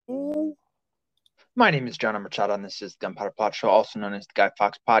My name is John Machado, and this is the Gunpowder Plot Show, also known as the Guy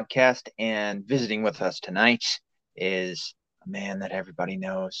Fox Podcast. And visiting with us tonight is a man that everybody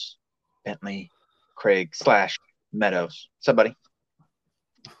knows, Bentley Craig slash Meadows. What's up, buddy?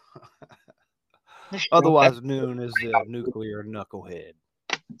 Otherwise known as the nuclear knucklehead.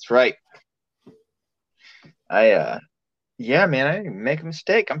 That's right. Yeah, man, I didn't make a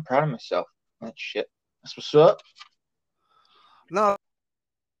mistake. I'm proud of myself. That shit. That's what's up. No,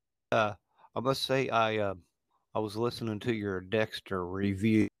 I must say I was listening to your Dexter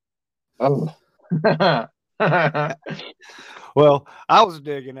review. Oh. Well, I was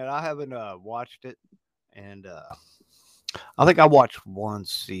digging it. I haven't watched it, and I think I watched one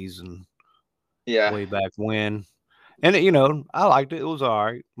season Yeah. way back when, and I liked it. It was all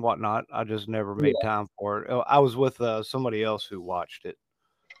right, whatnot. I just never made time for it. I was with somebody else who watched it,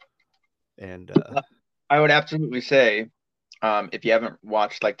 and I would absolutely say, if you haven't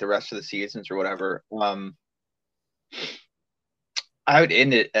watched like the rest of the seasons or whatever, I would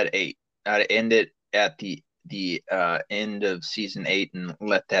end it at 8. I'd end it at the end of season 8 and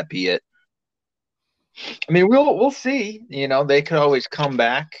let that be it. I mean, we'll see. You know, they could always come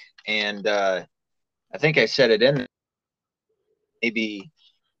back, and I think I said it in. Maybe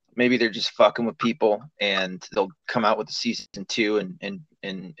they're just fucking with people, and they'll come out with the season 2,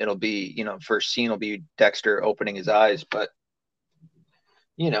 and it'll be, first scene will be Dexter opening his eyes, but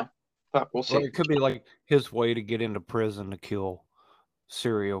fuck, we'll see. or it could be like his way to get into prison to kill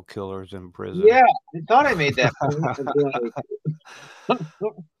serial killers in prison. Yeah, I thought I made that point of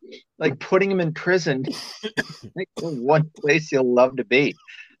like putting him in prison, like the one place he'll love to be.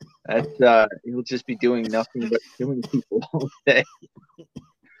 That he'll just be doing nothing but killing people all day.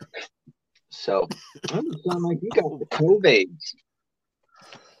 So, you sound like you got the COVID.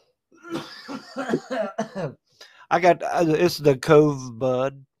 I got it's the Cove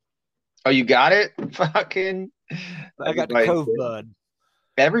Bud. Oh, you got it? Fucking. I got the Cove Bud.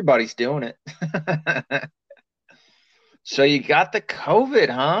 Everybody's doing it. So you got the COVID,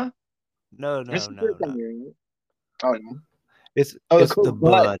 huh? No. Oh no. It's the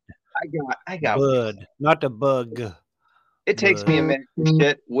Bud. I got Bud, not the bug. It takes me a minute to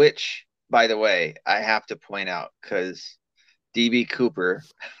shit, which, by the way, I have to point out because DB Cooper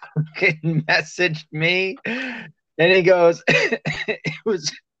messaged me and he goes, I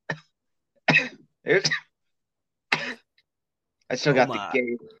still got the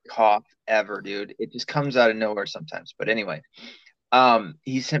gayest cough ever, dude. It just comes out of nowhere sometimes. But anyway,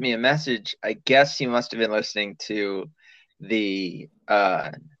 he sent me a message. I guess he must have been listening to the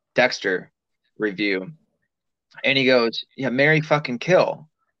Dexter review. And he goes, yeah, marry fucking kill.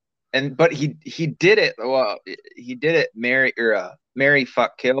 But he did it. Well, he did it marry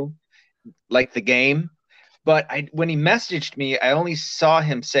fuck kill, like the game. But when he messaged me, I only saw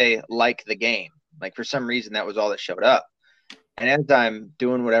him say like the game. Like for some reason that was all that showed up. And as I'm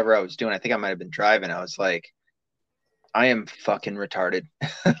doing whatever I was doing, I think I might have been driving. I was like, I am fucking retarded.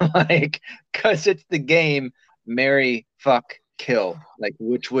 Like, cause it's the game, marry, fuck, kill. Like,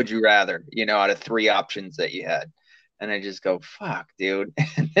 which would you rather, out of 3 options that you had? And I just go, fuck, dude.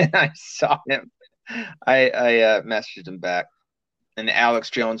 And then I saw him. I messaged him back. And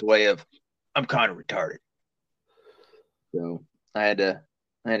Alex Jones' way of, I'm kind of retarded. So I had to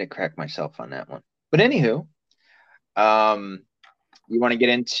crack myself on that one. But anywho, you want to get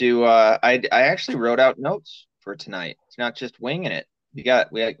into I actually wrote out notes for tonight. It's not just winging it. We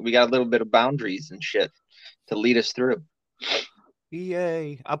got a little bit of boundaries and shit to lead us through.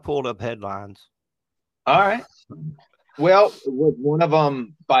 Yay. I pulled up headlines. All right. Well, was one of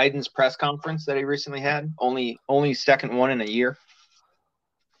them Biden's press conference that he recently had? Only second one in a year?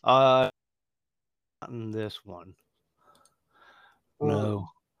 Not in this one. No.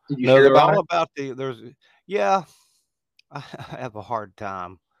 Did you hear about it? Yeah. I have a hard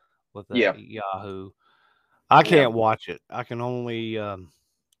time with that Yahoo. I can't watch it. I can only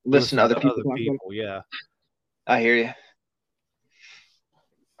listen to other people. Yeah. I hear you.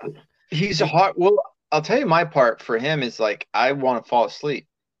 He's a hard. Well, I'll tell you my part for him is like I want to fall asleep.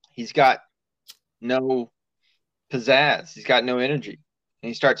 He's got no pizzazz. He's got no energy. And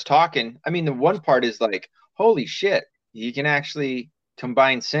he starts talking. I mean, the one part is like, holy shit, he can actually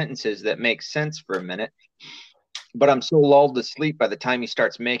combine sentences that make sense for a minute. But I'm so lulled to sleep by the time he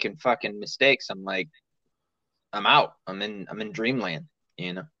starts making fucking mistakes. I'm like, I'm out. I'm in dreamland,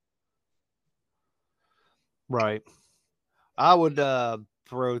 Right. I would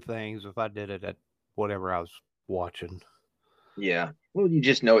throw things if I did it at whatever I was watching. Yeah. Well, you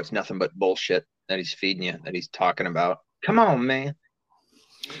just know it's nothing but bullshit that he's feeding you, that he's talking about. Come on, man.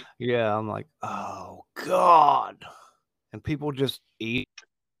 Yeah, I'm like, oh God. And people just eat.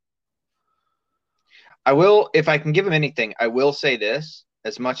 I will, if I can give him anything, I will say this,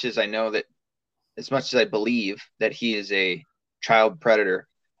 as much as I know that, as much as I believe that he is a child predator,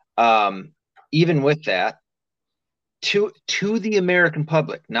 um, even with that, to the American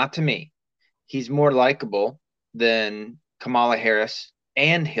public, not to me, he's more likable than Kamala Harris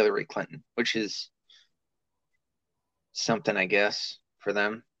and Hillary Clinton, which is something, I guess, for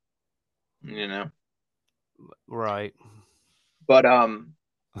them, you know. Right. But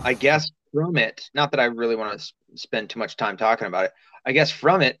I guess from it, not that I really want to spend too much time talking about it. I guess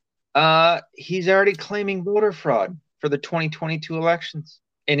from it, he's already claiming voter fraud for the 2022 elections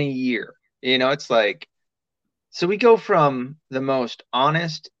in a year. You know, it's like, so we go from the most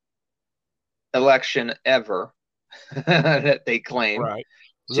honest election ever that they claim Right.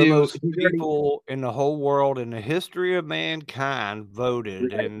 The to most people in the whole world in the history of mankind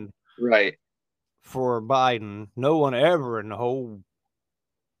voted right, and right. for Biden. No one ever in the whole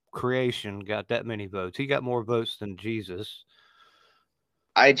creation got that many votes. He got more votes than Jesus.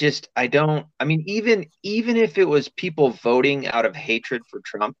 I don't, I mean, even if it was people voting out of hatred for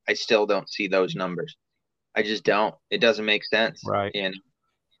Trump, I still don't see those numbers. I just don't. It doesn't make sense. Right. And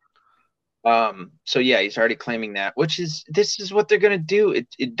so yeah, he's already claiming that, which is, this is what they're gonna do.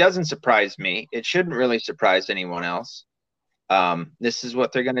 It doesn't surprise me. It shouldn't really surprise anyone else. This is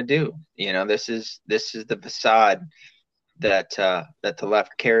what they're gonna do. You know, this is the facade that that the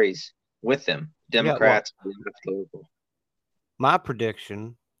left carries with them. Yeah. Well, Democrats, my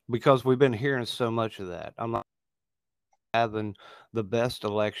prediction, because we've been hearing so much of that, I'm not having the best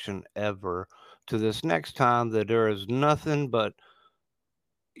election ever to this next time, that there is nothing but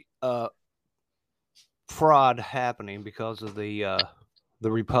fraud happening because of the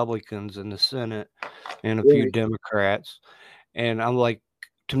Republicans in the Senate and a few right. Democrats. And I'm like,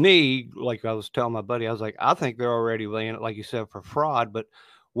 to me, like I was telling my buddy, I was like, I think they're already laying it, like you said, for fraud. But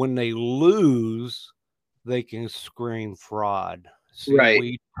when they lose, they can scream fraud. See, Right.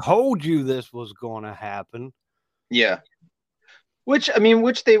 we told you this was going to happen. Yeah. Which, I mean,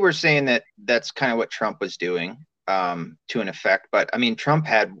 which they were saying that that's kind of what Trump was doing, to an effect. But I mean, Trump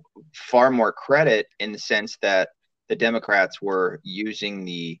had far more credit in the sense that the Democrats were using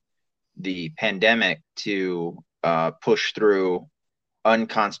the pandemic to push through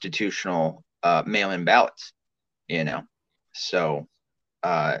unconstitutional mail-in ballots. You know, so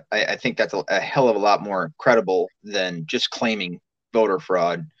I think that's a hell of a lot more credible than just claiming voter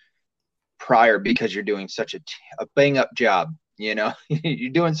fraud prior, because you're doing such a bang up job. You know, you're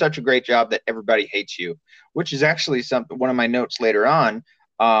doing such a great job that everybody hates you, which is actually something, one of my notes later on,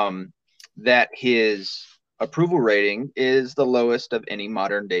 that his approval rating is the lowest of any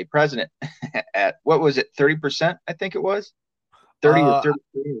modern day president at, what was it, 30%? I think it was 30 or 30.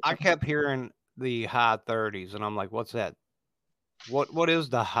 I kept hearing the high 30s, and I'm like, what's that? What is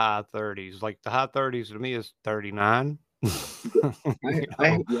the high 30s? Like the high 30s to me is 39.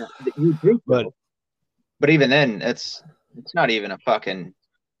 Yeah, you think but so. But even then, it's not even a fucking,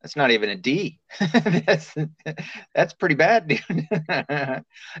 it's not even a D. that's that's pretty bad, dude. And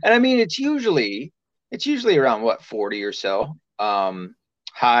I mean, it's usually around what, 40 or so.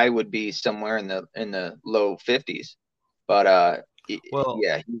 High would be somewhere in the low 50s. But well,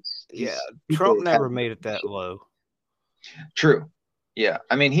 yeah, yeah, people Trump are never telling me made it that low. true. Yeah,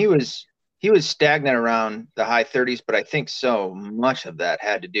 I mean, he was stagnant around the high 30s, but I think so much of that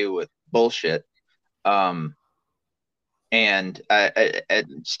had to do with bullshit. Um, And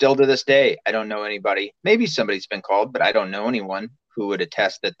still to this day, I don't know anybody. Maybe somebody's been called, but I don't know anyone who would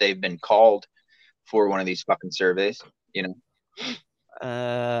attest that they've been called for one of these fucking surveys. You know,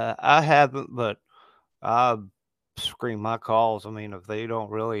 I haven't, but I screen my calls. I mean, if they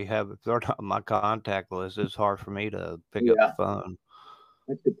don't really have, if they're not on my contact list, it's hard for me to pick up yeah, the phone.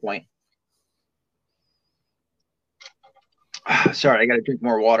 that's a good point. Sorry, I got to drink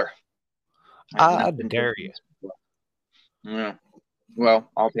more water. I've I not been dare drinking you. this before. Yeah. Well,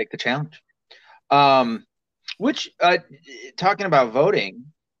 I'll take the challenge. Which talking about voting,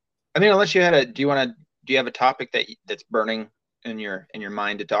 I mean, unless you had a, do you have a topic that's burning in your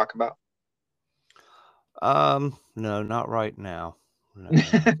mind to talk about? No, not right now. No,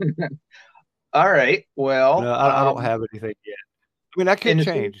 All right. Well, no, I don't have anything yet. I mean, that could in the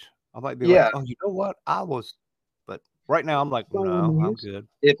same, change. I might be like, yeah, oh, you know what? I was, but right now I'm like, by all no, I'm means, good.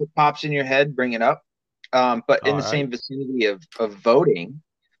 if it pops in your head, bring it up. But in All the right. same vicinity of voting,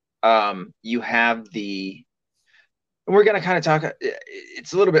 you have and we're going to kind of talk,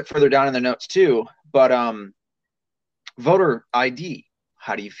 it's a little bit further down in the notes too, but voter ID.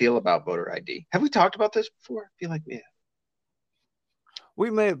 How do you feel about voter ID? Have we talked about this before? I feel like we have.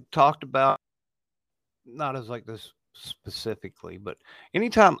 We may have talked about, not as like this specifically, but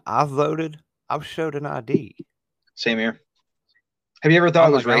anytime I voted, I've showed an ID. Same here. Have you ever thought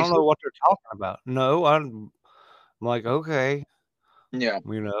I'm it was like, I don't racist? know what they're talking about. No, I'm like, okay, Yeah.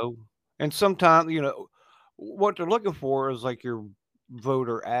 And sometimes, what they're looking for is like your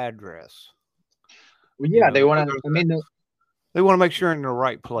voter address. Well, yeah, they want to. Because I mean, they want to make sure you're in the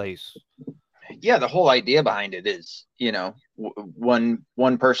right place. yeah, the whole idea behind it is, one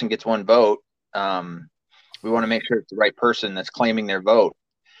person gets one vote. We want to make sure it's the right person that's claiming their vote.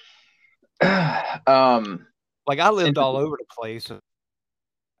 Like I lived and, all over the place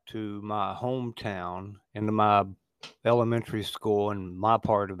to my hometown into my elementary school in my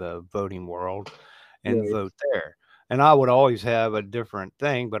part of the voting world and right. vote there. And I would always have a different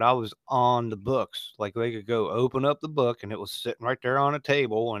thing, but I was on the books. Like they could go open up the book and it was sitting right there on a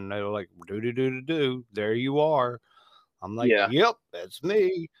table and they were like, do. There you are. I'm like, Yeah. yep, that's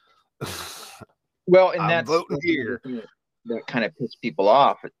me. Well, and I'm that's voting here. that kind of pissed people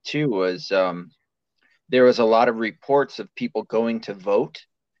off too. Was there was a lot of reports of people going to vote,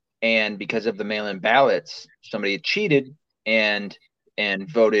 and because of the mail-in ballots, somebody had cheated and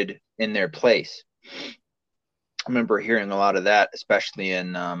voted in their place. I remember hearing a lot of that, especially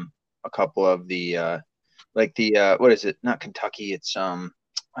in a couple of the what is it? Not Kentucky. It's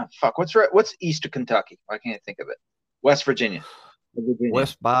what's east of Kentucky? Why can't I think of it? West Virginia.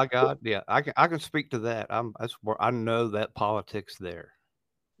 West by God, yeah, I can speak to that. That's where I know that politics there.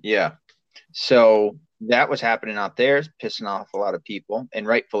 Yeah. So that was happening out there, pissing off a lot of people, and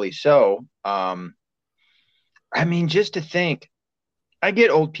rightfully so. I mean, just to think, I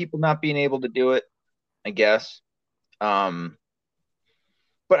get old people not being able to do it, I guess. But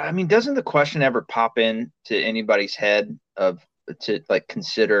I mean, doesn't the question ever pop in to anybody's head of to like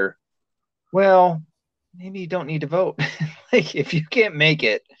consider, well, maybe you don't need to vote. Like if you can't make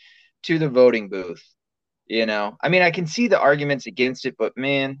it to the voting booth, I mean, I can see the arguments against it, but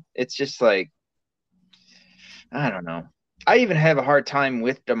man, it's just like, I don't know. I even have a hard time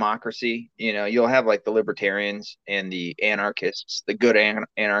with democracy. You'll have like the libertarians and the anarchists, the good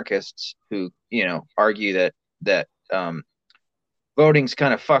anarchists who, argue that voting's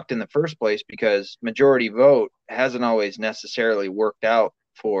kind of fucked in the first place because majority vote hasn't always necessarily worked out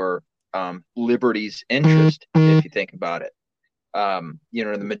for liberty's interest, if you think about it.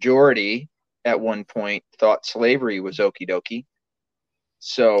 The majority at one point thought slavery was okie dokie.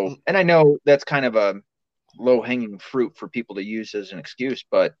 So, and I know that's kind of a low hanging fruit for people to use as an excuse,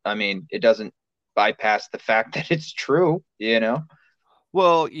 but I mean, it doesn't bypass the fact that it's true,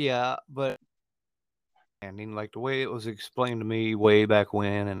 Well, yeah, but like the way it was explained to me way back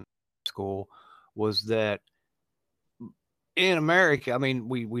when in school was that in America, I mean,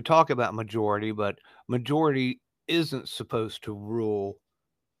 we talk about majority, but majority isn't supposed to rule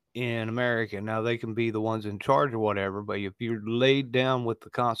in America. Now they can be the ones in charge or whatever, but if you're laid down with the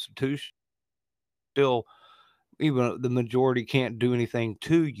Constitution, still even the majority can't do anything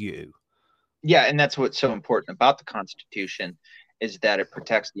to you. Yeah, and that's what's so important about the Constitution is that it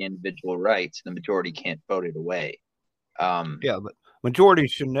protects the individual rights. The majority can't vote it away. Yeah, but majority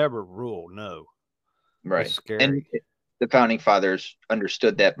should never rule. No, right. It's scary. And the founding fathers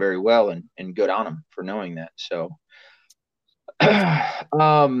understood that very well, and good on them for knowing that. So,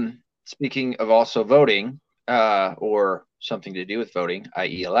 speaking of also voting, or something to do with voting,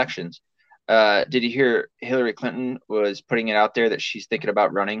 i.e., elections, did you hear Hillary Clinton was putting it out there that she's thinking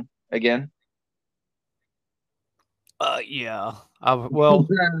about running again? Yeah. Well,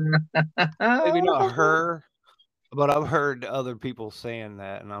 maybe not her, but I've heard other people saying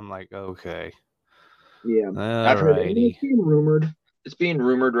that, and I'm like, okay. Yeah. I've heard it's being rumored. It's being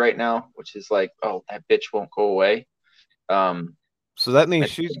rumored right now, which is like, oh, that bitch won't go away. So that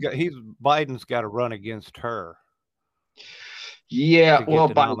means Biden's got to run against her. Yeah, to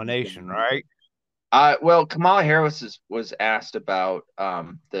get the nomination, right? Well, Kamala Harris was asked about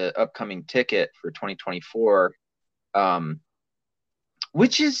the upcoming ticket for 2024,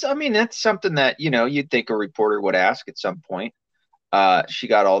 which is, I mean, that's something that you'd think a reporter would ask at some point. She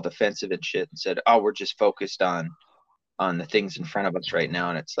got all defensive and shit and said, "Oh, we're just focused on the things in front of us right now."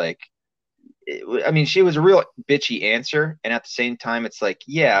 And it's like, I mean, she was a real bitchy answer, and at the same time, it's like,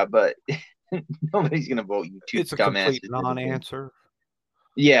 yeah, but nobody's gonna vote you two It's a dumbasses. complete non-answer.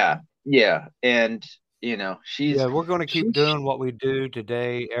 Yeah, and we're going to keep doing what we do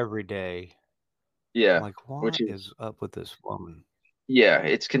today, every day. Yeah, I'm like, what is up with this woman? Yeah,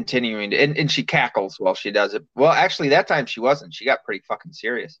 it's continuing, and she cackles while she does it. Well, actually, that time she wasn't. She got pretty fucking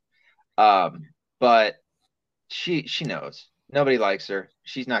serious. But she knows nobody likes her.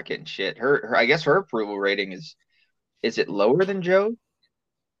 She's not getting shit. I guess her approval rating is it lower than Joe?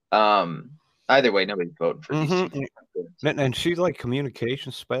 I Either way, nobody's voting for these two. And she's like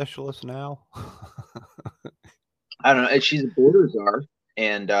communication specialist now. I don't know. She's a border czar,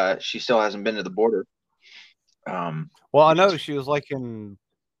 and she still hasn't been to the border. Well, I know she was like in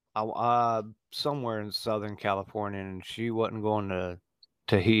somewhere in Southern California, and she wasn't going to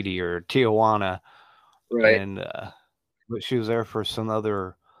Tahiti or Tijuana, right? And but she was there for some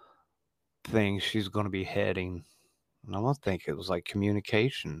other thing she's going to be heading. And I don't think it was like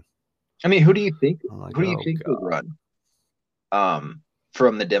communication. I mean, who do you think? Like, who do you think would run?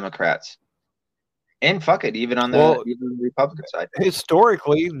 From the Democrats, and fuck it, even on the Republican side.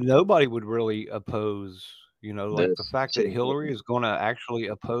 Historically, nobody would really oppose. Like the fact that Hillary is going to actually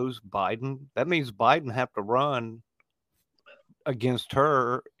oppose Biden. That means Biden have to run against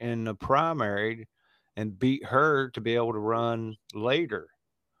her in the primary and beat her to be able to run later.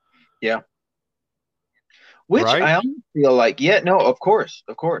 Yeah. Which right? I almost feel like, of course.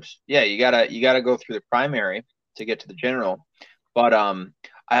 Yeah, you gotta go through the primary to get to the general. But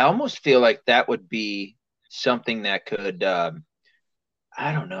I almost feel like that would be something that could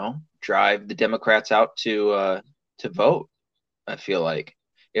I don't know, drive the Democrats out to vote. I feel like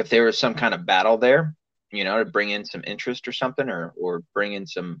if there was some kind of battle there, to bring in some interest or something, or bring in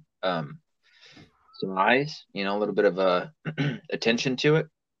some eyes, a little bit of attention to it.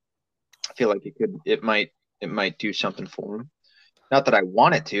 I feel like it might do something for them. Not that I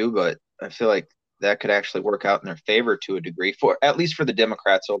want it to, but I feel like that could actually work out in their favor to a degree, at least for the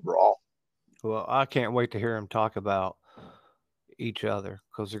Democrats overall. Well, I can't wait to hear them talk about each other,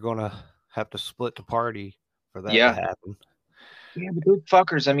 because they're going to have to split the party for that to happen. Yeah, but those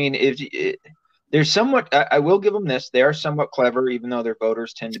fuckers, I mean, they're somewhat, I will give them this, they are somewhat clever, even though their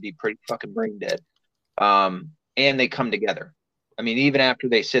voters tend to be pretty fucking brain dead. And they come together. I mean, even after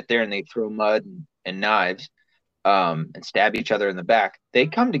they sit there and they throw mud and knives and stab each other in the back, they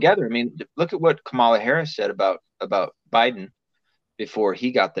come together. I mean, look at what Kamala Harris said about Biden before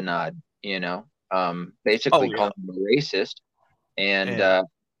he got the nod, basically calling him a racist. And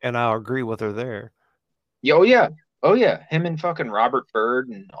I agree with her there. Oh yeah, him and fucking Robert Byrd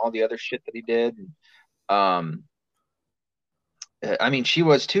and all the other shit that he did. And, I mean, she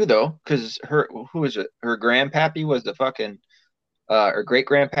was too, though, because her grandpappy was the fucking her great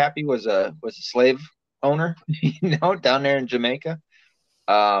grandpappy was a slave owner, down there in Jamaica.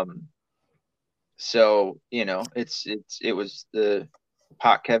 So it was the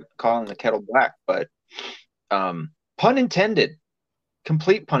pot kept calling the kettle black, but pun intended,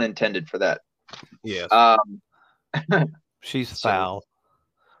 complete pun intended for that. Yes. She's foul.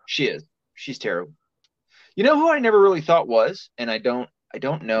 She is. She's terrible. You know who I never really thought was, and I don't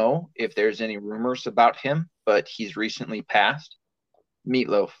know if there's any rumors about him, but he's recently passed.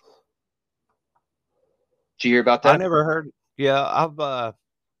 Meatloaf. Did you hear about that? I never heard. Yeah,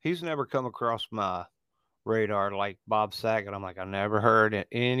 he's never come across my radar like Bob Saget. I'm like, I never heard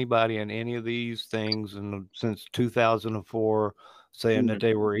anybody in any of these things since 2004 saying that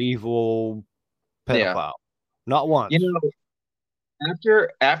they were evil pedophile. Yeah. Not once.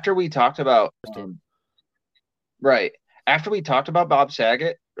 After we talked about right. After we talked about Bob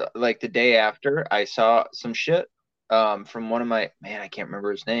Saget, like the day after, I saw some shit from one of my, I can't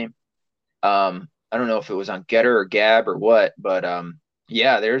remember his name. I don't know if it was on Getter or Gab or what, but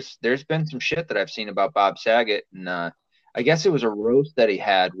there's been some shit that I've seen about Bob Saget, and I guess it was a roast that he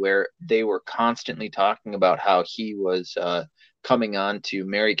had where they were constantly talking about how he was coming on to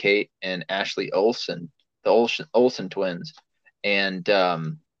Mary Kate and Ashley Olsen, the Olsen twins, and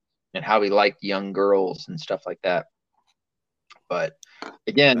how he liked young girls and stuff like that. But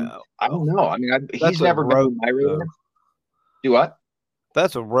again, I don't know. I mean, he's never been on my radar. Do what?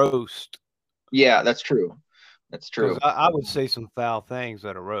 That's a roast. Yeah, that's true. That's true. I would say some foul things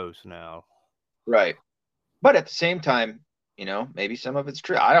at a roast now. Right. But at the same time, maybe some of it's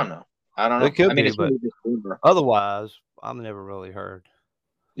true. I don't know. It could be, but otherwise, I've never really heard.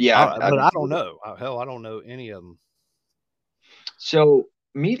 Yeah. But I don't know. Hell, I don't know any of them. So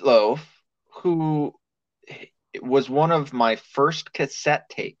Meatloaf, who was one of my first cassette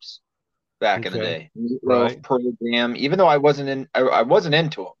tapes back in the day. Meatloaf, Pearl Jam. Even though I wasn't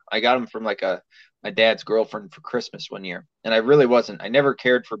into them. I got them from like my dad's girlfriend for Christmas one year, and I really wasn't. I never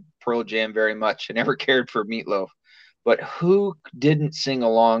cared for Pearl Jam very much. I never cared for Meatloaf. But who didn't sing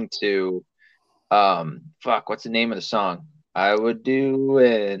along to what's the name of the song? I would do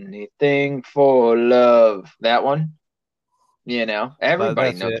anything for love. That one.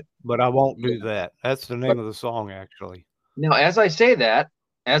 Everybody knows it, but I won't do that. That's the name of the song, actually. Now, as I say that,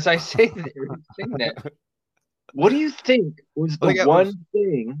 what do you think was the one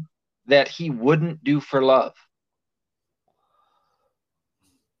thing that he wouldn't do for love?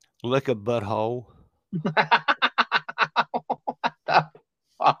 Lick a butthole. What the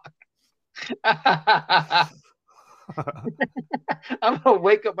fuck? I'm gonna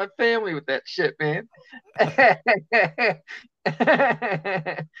wake up my family with that shit, man. That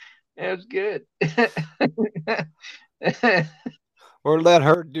was good. Or let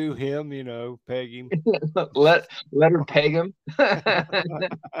her do him, peg him. let her peg him.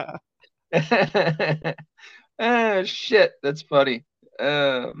 Oh shit, that's funny.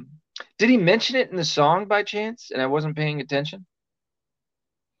 Did he mention it in the song by chance? And I wasn't paying attention.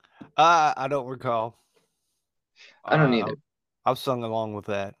 I don't recall. I don't either. I've sung along with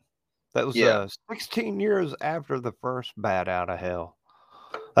that. That was Yeah. 16 years after the first Bat Out of Hell.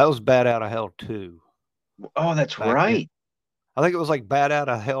 That was Bat Out of Hell 2. Oh, that's Back right. I think it was like Bat Out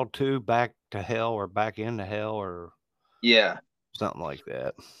of Hell 2, Back to Hell, or Back into Hell, or Yeah. something like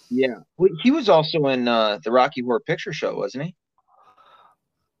that. Yeah. Well, he was also in the Rocky Horror Picture Show, wasn't he?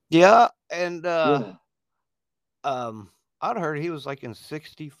 Yeah, and Yeah. I'd heard he was like in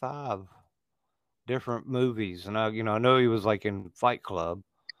 65 different movies, and I know he was like in Fight Club.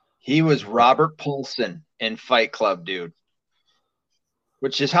 He was Robert Paulson in Fight Club, dude.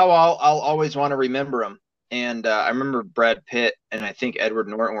 Which is how I'll always want to remember him. And I remember Brad Pitt and I think Edward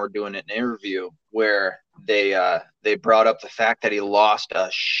Norton were doing an interview where they brought up the fact that he lost a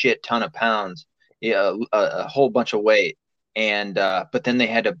shit ton of pounds, yeah, a whole bunch of weight, and but then they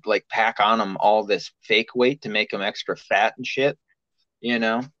had to like pack on him all this fake weight to make him extra fat and shit, you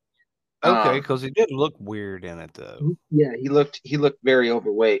know. Okay, because he did look weird in it though. Yeah, he looked very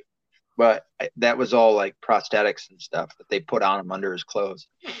overweight, but that was all like prosthetics and stuff that they put on him under his clothes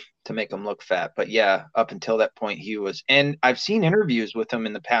to make him look fat. But yeah, up until that point, he was. And I've seen interviews with him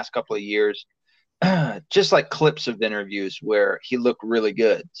in the past couple of years, just like clips of interviews where he looked really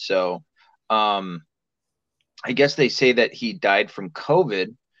good. So, I guess they say that he died from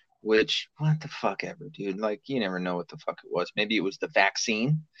COVID, which what the fuck ever, dude. Like you never know what the fuck it was. Maybe it was the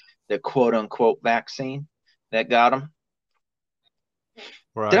vaccine, the quote unquote vaccine that got him.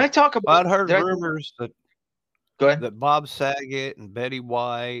 Right. Did I talk about? I'd heard rumors that Go ahead. that Bob Saget and Betty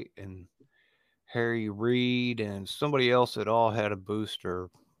White and Harry Reid and somebody else that all had a booster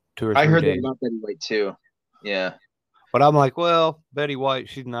 2 or 3 I heard that days. about Betty White too. Yeah. But I'm like, well, Betty White,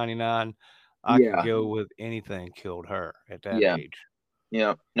 she's 99. I Yeah. could go with anything killed her at that Yeah. age.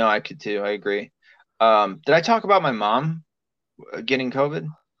 Yeah. No, I could too. I agree. Did I talk about my mom getting COVID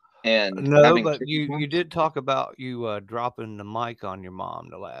and No, having but you chickenpox? did talk about you dropping the mic on your mom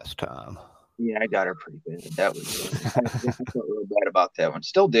the last time. Yeah, I got her pretty good. That was I felt real bad about that one.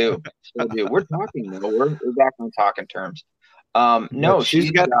 Still do. Still do. We're talking though. We're back on talking terms. No, But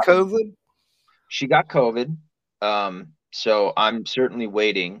she's got COVID. She got COVID. So I'm certainly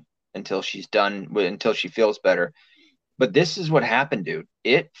waiting until she's done until she feels better. But this is what happened, dude.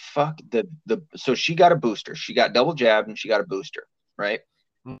 It fucked the so she got a booster. She got double jabbed and she got a booster, right?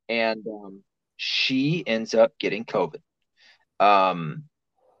 Mm. And she ends up getting COVID. Um,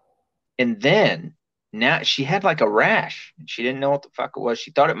 and then now she had like a rash and she didn't know what the fuck it was. She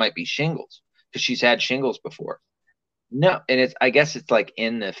thought it might be shingles because she's had shingles before. No, and I guess it's like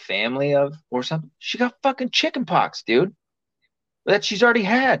in the family of or something. She got fucking chicken pox, dude. That she's already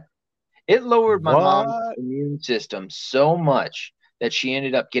had. It lowered my mom's What? immune system so much that she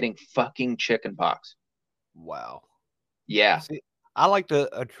ended up getting fucking chicken pox. Wow. Yeah. See, I like to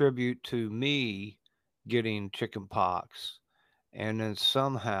attribute to me getting chicken pox and then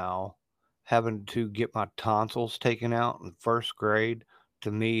somehow having to get my tonsils taken out in first grade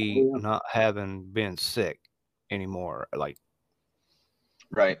to me Oh, yeah. not having been sick anymore, like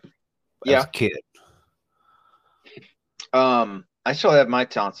Right. as Yeah. a kid. I still have my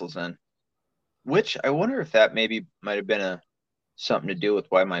tonsils in, which I wonder if that maybe might have been something to do with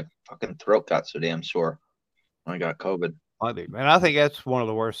why my fucking throat got so damn sore when I got COVID. Might be. And I think that's one of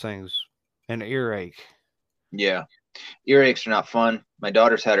the worst things, an earache. Yeah. Earaches are not fun. My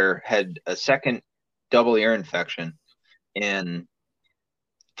daughter's had a second double ear infection in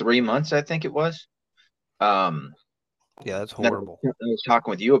 3 months, I think it was. Um, Yeah, that's that horrible. I was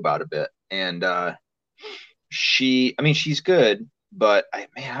talking with you about a bit, and I mean, she's good, but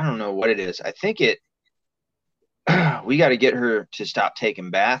man, I don't know what it is. I think we got to get her to stop taking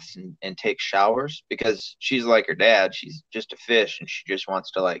baths and take showers because she's like her dad. She's just a fish and she just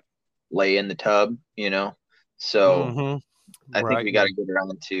wants to like lay in the tub, you know? So Mm-hmm. I think Right. we got to get her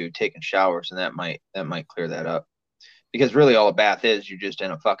on to taking showers and that might clear that up because really all a bath is, you're just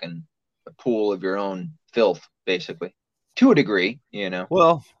in a fucking pool of your own filth, basically to a degree, you know?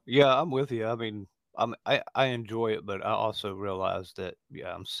 Well, yeah, I'm with you. I mean, I enjoy it, but I also realize that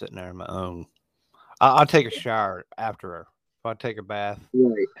I'm sitting there in my own. I'll take a shower after her. If I take a bath,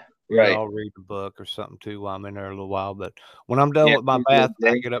 Right. Right. I'll read a book or something too while I'm in there a little while. But when I'm done Yeah. with my bath,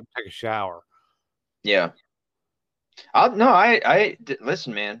 I get up and take a shower. Yeah.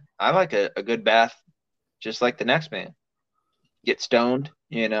 Listen, man. I like a good bath, just like the next man. Get stoned,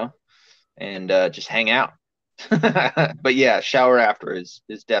 and just hang out. But yeah, shower after is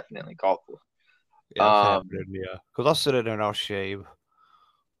definitely called for. Yeah, that's happening. Yeah, because I'll sit in there and I'll shave.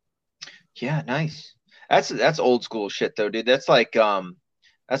 Yeah, nice. That's old school shit though, dude. That's like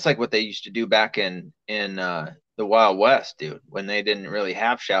what they used to do back in the Wild West, dude, when they didn't really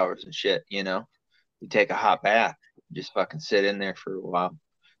have showers and shit, You take a hot bath, just fucking sit in there for a while.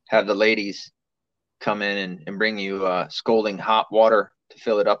 Have the ladies come in and bring you scalding hot water to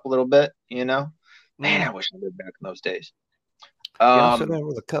fill it up a little bit, Man, I wish I lived back in those days. Yeah, I'll sit there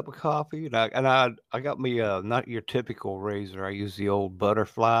with a cup of coffee, and I got me not your typical razor. I use the old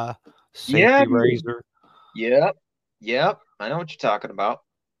butterfly safety razor. Yep. I know what you're talking about.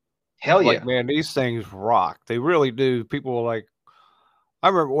 Hell Like, yeah. man, these things rock. They really do. People are like, I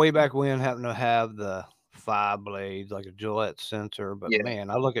remember way back when having to have the 5 blades, like a Gillette sensor. But Yeah. man,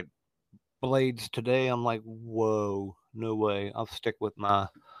 I look at blades today, I'm like, whoa, no way. I'll stick with my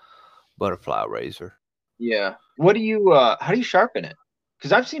butterfly razor. Yeah. How do you sharpen it?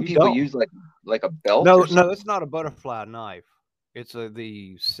 Because I've seen You people don't. use like a belt No, or something. it's not a butterfly knife. It's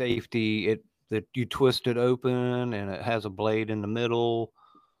the safety. That you twist it open and it has a blade in the middle.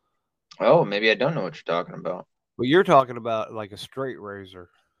 Oh, maybe I don't know what you're talking about. But you're talking about like a straight razor.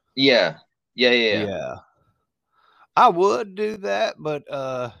 Yeah. Yeah. I would do that, but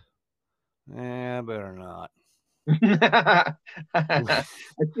better not.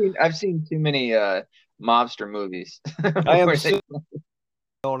 I've seen too many mobster movies. I am sick, you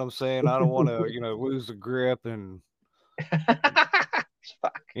know what I'm saying? I don't want to, lose the grip and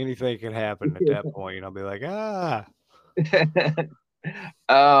anything can happen at that point. I'll be like, I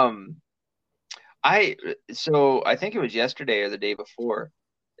think it was yesterday or the day before,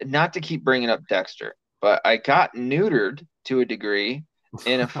 not to keep bringing up Dexter, but I got neutered to a degree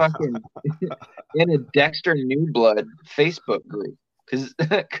in a fucking in a Dexter New Blood Facebook group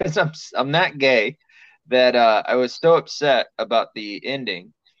because I'm that gay that I was so upset about the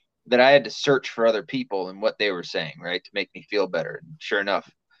ending that I had to search for other people and what they were saying, right, to make me feel better. And sure enough,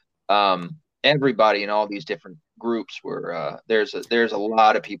 everybody in all these different groups were there's a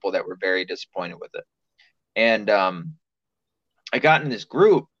lot of people that were very disappointed with it. And I got in this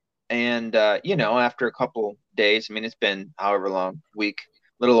group, and after a couple days, I mean, it's been however long,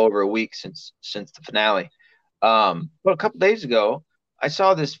 little over a week since the finale. But a couple days ago, I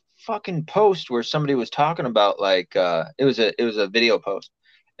saw this fucking post where somebody was talking about it was a video post,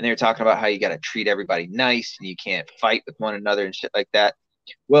 and they were talking about how you got to treat everybody nice and you can't fight with one another and shit like that.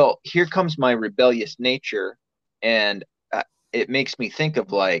 Well, here comes my rebellious nature, and it makes me think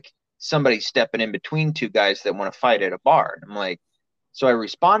of somebody stepping in between two guys that want to fight at a bar. I'm like, so I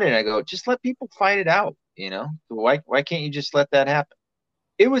responded and I go, just let people fight it out, Why can't you just let that happen?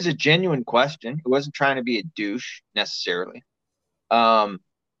 It was a genuine question. It wasn't trying to be a douche necessarily.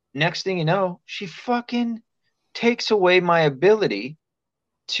 Next thing you know, she fucking takes away my ability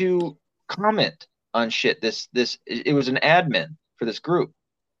to comment on shit. It was an admin for this group.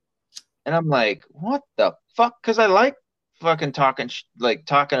 And I'm like, what the fuck? Because I like fucking talking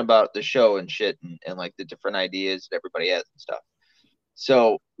about the show and shit and like the different ideas that everybody has and stuff.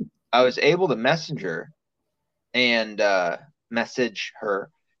 So I was able to message her and message her.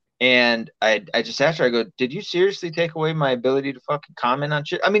 And I just asked her, I go, did you seriously take away my ability to fucking comment on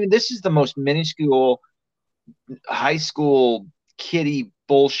shit? I mean, this is the most minuscule high school kiddie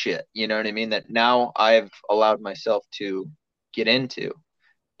bullshit, you know what I mean? That now I've allowed myself to get into.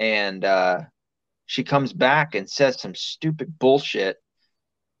 And she comes back and says some stupid bullshit.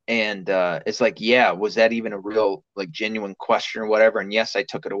 And it's like, yeah, was that even a real, genuine question or whatever? And yes, I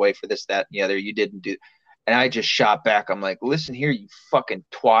took it away for this, that, and the other. You didn't do. And I just shot back. I'm like, listen here, you fucking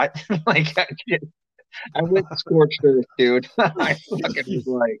twat. I went scorched earth, dude. I fucking was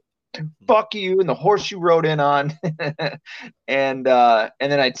like, fuck you and the horse you rode in on. And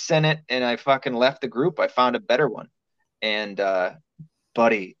then I'd sent it and I fucking left the group. I found a better one. And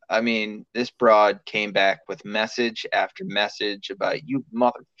buddy, I mean, this broad came back with message after message about you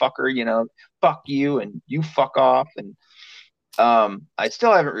motherfucker, fuck you and you fuck off. And I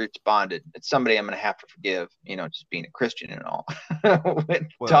still haven't responded. It's somebody I'm gonna have to forgive, just being a Christian and all.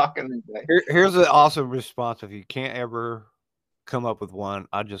 Talking. Here's an awesome response. If you can't ever come up with one,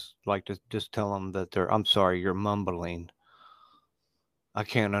 I just like to just tell them that I'm sorry, you're mumbling. I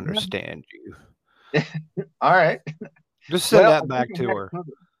can't understand you. All right. Just send that back to her.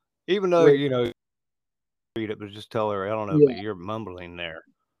 Even though, read it, but just tell her, I don't know, but you're mumbling there.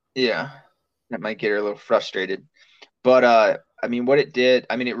 Yeah, that might get her a little frustrated. But I mean, what it did,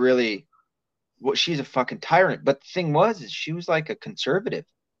 I mean, it really, well, she's a fucking tyrant. But the thing was, is she was like a conservative,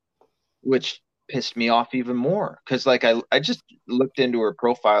 which pissed me off even more. Because like I just looked into her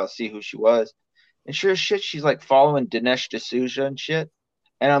profile to see who she was, and sure as shit, she's like following Dinesh D'Souza and shit.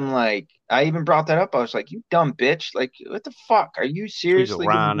 And I'm like, I even brought that up. I was like, you dumb bitch. Like, what the fuck? Are you She's a seriously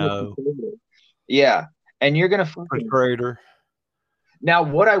gonna be a rhino conservative? Yeah. And you're gonna fucking perpetrator. now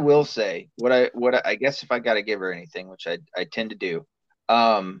what I will say, I guess if I gotta give her anything, which I tend to do,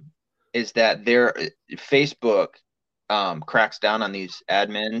 um, is that their Facebook cracks down on these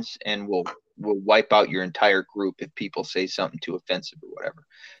admins and will wipe out your entire group if people say something too offensive or whatever.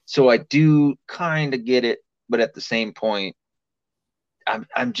 So I do kind of get it, but at the same point,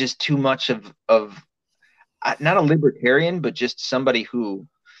 I'm just too much of not a libertarian, but just somebody who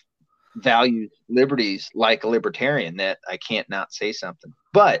values liberties like a libertarian that I can't not say something.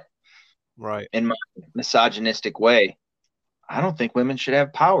 But Right. in my misogynistic way, I don't think women should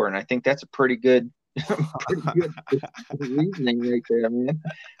have power, and I think that's a pretty good, pretty good reasoning right there, man.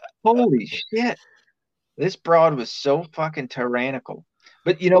 Holy shit, this broad was so fucking tyrannical.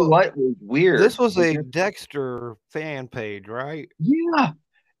 But you know Well, what was weird? this was Was a there, Dexter fan page, right? yeah,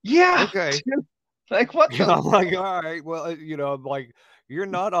 yeah, Okay. dude. Like what the I'm like, all right. Well, I'm like, you're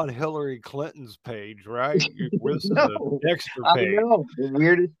not on Hillary Clinton's page, right? This is a no, Dexter I page. know the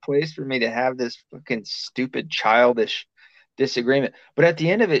weirdest place for me to have this fucking stupid childish disagreement. But at the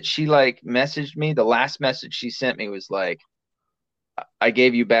end of it, she like messaged me. The last message she sent me was like, I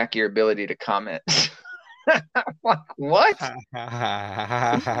gave you back your ability to comment. I'm like, what?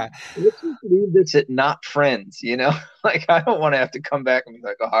 Let's just leave this at not friends, you know? Like, I don't want to have to come back and be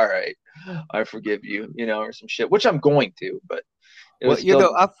like, all right, I forgive you, you know, or some shit, which I'm going to, but it Well, was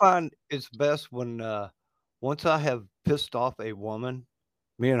still, I find it's best when once I have pissed off a woman,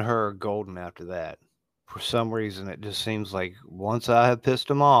 me and her are golden after that. For some reason, it just seems like once I have pissed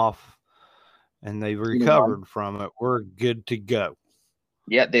them off and they've you know, why? recovered from it, we're good to go.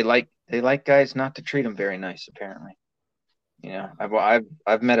 Yeah, they like guys not to treat them very nice, apparently. You know,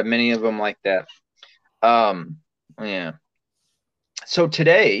 I've met many of them like that. Um, yeah. So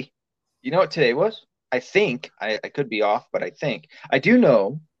today, you know what today was? I think I could be off, but I think I do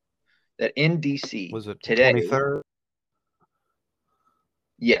know that in DC Was it the today, 23rd?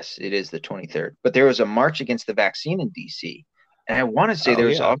 yes, it is the 23rd, but there was a march against the vaccine in DC. And I want to say Oh, there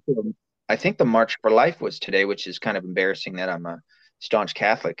was yeah. also, I think the March for Life was today, which is kind of embarrassing that I'm a staunch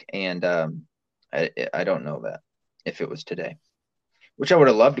Catholic. And I don't know that if it was today, which I would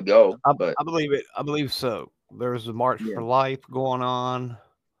have loved to go, but I believe it. I believe so. There's a March yeah, for Life going on.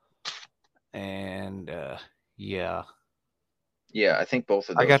 And yeah, yeah, I think both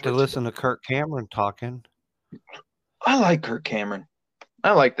of I those got to were today. listen to Kirk Cameron talking. I like Kirk Cameron.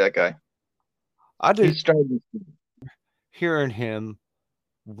 I like that guy. I He did started, hearing him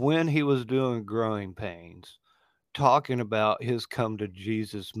when he was doing Growing Pains, talking about his come to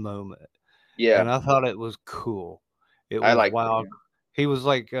Jesus moment. yeah, And I thought it was cool. It I was like wild. that. He was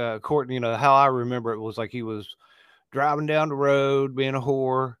like, Courtney, how I remember it was like he was driving down the road being a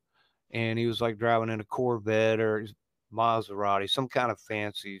whore, and he was like driving in a Corvette or Maserati, some kind of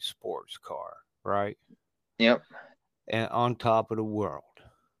fancy sports car, right? Yep. And on top of the world,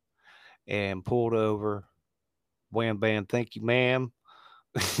 and pulled over. Wham bam, thank you, ma'am.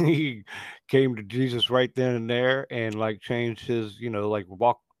 He came to Jesus right then and there, and like changed his, like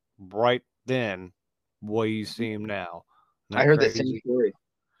walk right then, way you see him now. Isn't I that heard that same crazy? story.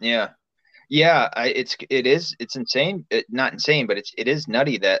 Yeah. Yeah, it's insane. Not insane, but it is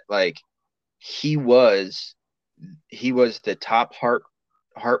nutty that like he was he was the top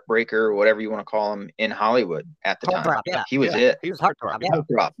heartbreaker or whatever you want to call him in Hollywood at the time. Heartthrob, yeah, He was yeah. it. He was heartthrob, yeah.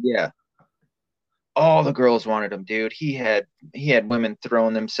 Heartthrob, yeah. All the girls wanted him, dude. He had women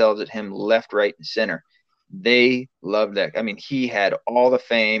throwing themselves at him left, right, and center. They loved that. I mean, he had all the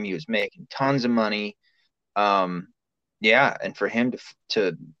fame. He was making tons of money. Um, yeah, and for him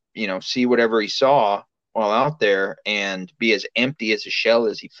to see whatever he saw while out there and be as empty as a shell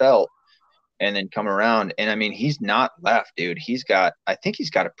as he felt, and then come around. And I mean, he's not left, dude. I think he's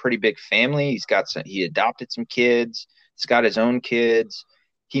got a pretty big family. He adopted some kids. He's got his own kids.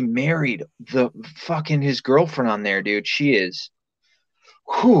 He married the fucking his girlfriend on there, dude. She is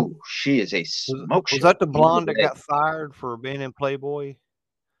a smoke Was show. that the He's blonde that like, got fired for being in Playboy?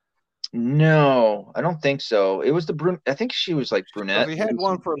 no, I don't think so. It was the brunette. I think she was like Because brunette. he had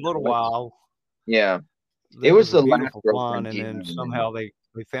one for a little while Yeah, it that was was a the last beautiful blonde, girlfriend and he then had. Man. somehow they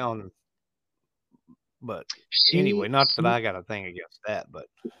found. But She, anyway, not that she, I got a thing against that, but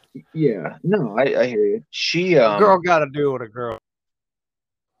yeah, no, I hear you. She, a girl got to do what a girl.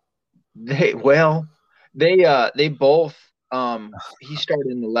 They both he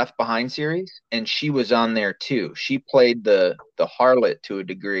started in the Left Behind series and she was on there too. She played the harlot to a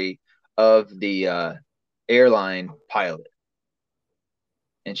degree of the airline pilot.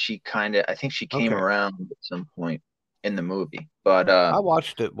 And she kind of I think she came Okay. around at some point in the movie. But I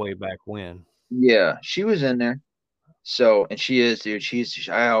watched it way back when. yeah, she was in there. So, and she is, dude.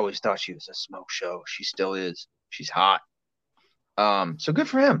 I always thought she was a smoke show. She still is. She's hot. So good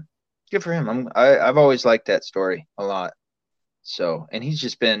for him. Good for him. I've always liked that story a lot. So, and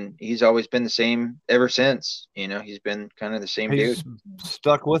he's always been the same ever since. He's been kind of the same dude. He's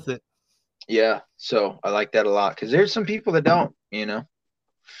stuck with it. Yeah. So I like that a lot because there's some people that don't.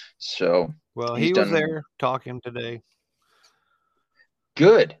 So Well, he's he was done there talking today.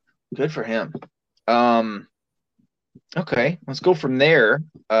 good. Good for him. Um, okay, let's go from there.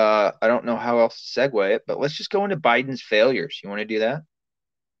 I don't know how else to segue it, but let's just go into Biden's failures. You want to do that?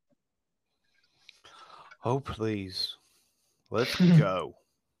 Oh, please. Let's go.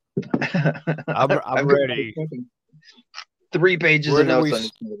 I'm I've got ready. 3 pages Where of do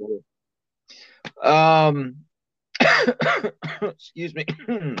notes we on this. Um, excuse me.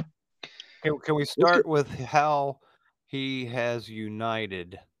 can we start with how he has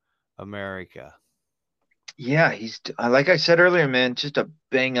united America? Yeah, he's like I said earlier, man, just a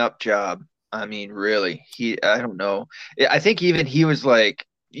bang up job. I mean, really, I don't know. I think even he was like,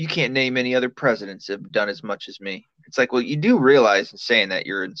 you can't name any other presidents that have done as much as me. It's like, well, you do realize in saying that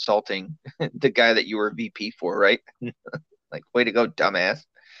you're insulting the guy that you were VP for, right? Like, way to go, dumbass.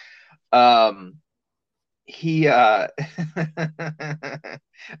 Um, he I've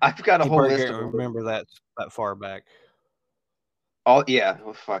got a He whole probably list can't of remember that far back. all yeah,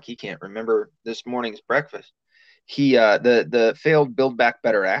 well, fuck, he can't remember this morning's breakfast. He the failed Build Back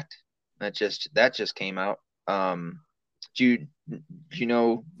Better Act that just came out. Do you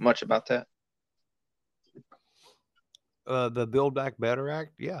know much about that? The Build Back Better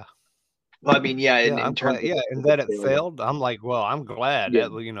Act, yeah, Well, I mean, yeah, yeah. in I'm terms glad, of yeah, and the that it failure. failed. I'm like, well, I'm glad Yeah,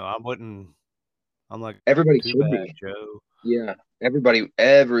 that I wouldn't. I'm like, everybody too should bad, be. Joe. Yeah,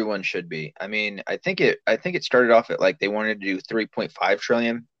 everyone should be. I mean, I think it started off at like they wanted to do 3.5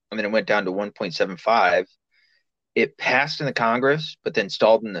 trillion, and then it went down to 1.75. It passed in the Congress, but then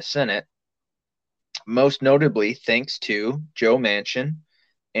stalled in the Senate, most notably thanks to Joe Manchin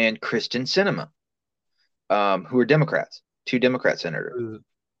and Kristen Sinema, who are Democrats, two Democrat senators.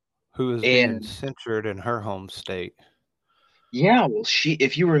 Who is being And censored in her home state, yeah, well,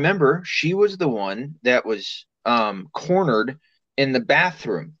 if you remember, she was the one that was cornered in the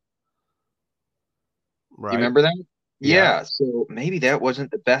bathroom. You right? remember that? Yeah. Yeah, so maybe that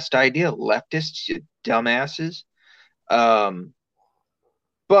wasn't the best idea. Leftists, you dumbasses. Um,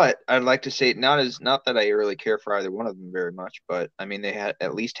 but I'd like to say not that I really care for either one of them very much, but I mean they had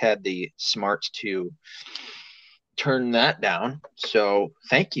at least had the smarts to turn that down. So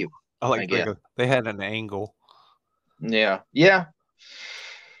thank you, I like I to think guess. of they had an angle. Yeah, yeah,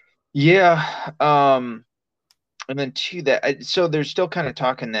 yeah. And then to that, so they're still kind of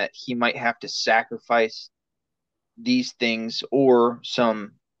talking that he might have to sacrifice these things or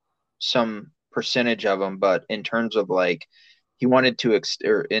some percentage of them, but in terms of like he wanted to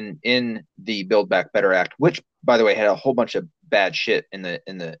or in the Build Back Better Act, which by the way had a whole bunch of bad shit in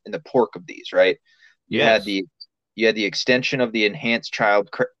the pork of these, right? You had Yes. the you had the extension of the enhanced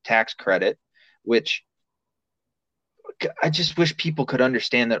tax credit, which I just wish people could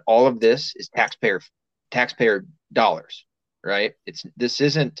understand that all of this is taxpayer dollars, right? This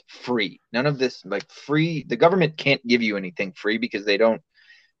isn't free. None of this like free. The government can't give you anything free because they don't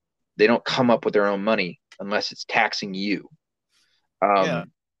come up with their own money unless it's taxing you. Yeah.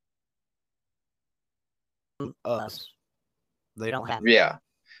 Um, Us. They don't have. yeah,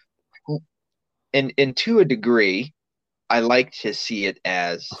 and to a degree, I like to see it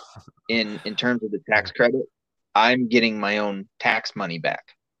as in terms of the tax credit, I'm getting my own tax money back.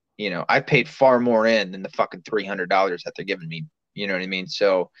 I paid far more in than the fucking $300 that they're giving me. You know what I mean?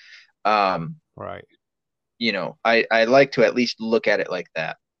 So, um, Right. I like to at least look at it like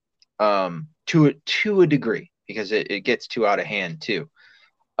that. To a degree because it gets too out of hand too.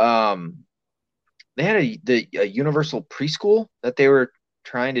 Um, they had a universal preschool that they were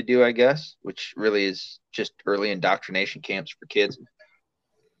trying to do, I guess, which really is just early indoctrination camps for kids.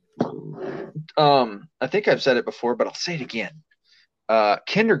 I think I've said it before, but I'll say it again.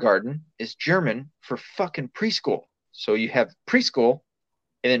 Kindergarten is German for fucking preschool. So you have preschool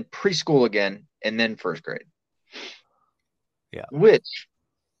and then preschool again and then first grade. Yeah. Which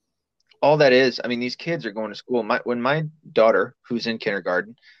all that is, I mean, these kids are going to school. When my daughter, who's in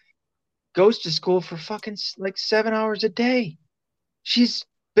kindergarten, goes to school for fucking like 7 hours a day. She's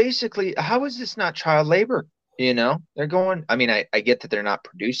basically, how is this not child labor? You know, they're going, I mean, I get that they're not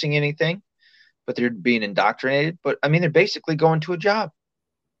producing anything, but they're being indoctrinated. But I mean, they're basically going to a job.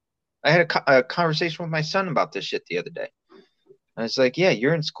 I had a conversation with my son about this shit the other day. I was like, yeah,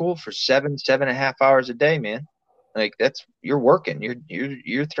 you're in school for 7.5 hours a day, man. Like you're working.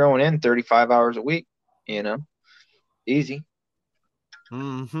 You're throwing in 35 hours a week, you know, easy.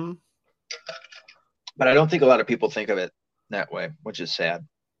 Mm-hmm. But I don't think a lot of people think of it that way, which is sad.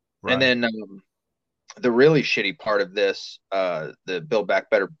 Right. And then the really shitty part of this, the Build Back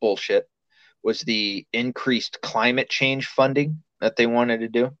Better bullshit, was the increased climate change funding that they wanted to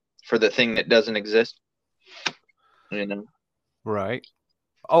do for the thing that doesn't exist. You know, Right.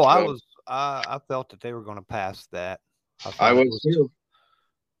 Oh, so I felt that they were going to pass that. I I thought it was was. too.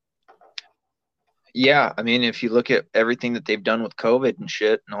 Yeah, I mean, if you look at everything that they've done with COVID and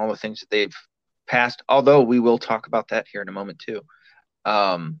shit, and all the things that they've passed, although we will talk about that here in a moment too.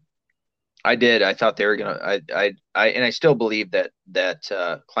 Um, I did. I thought they were gonna. And I still believe that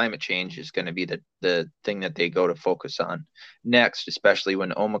climate change is going to be the thing that they go to focus on next, especially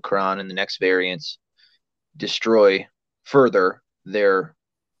when Omicron and the next variants destroy further their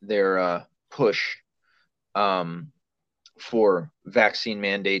push um, for vaccine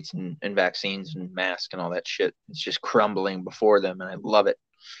mandates and vaccines and masks and all that shit. It's just crumbling before them, and I love it.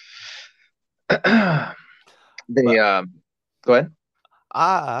 They But go ahead.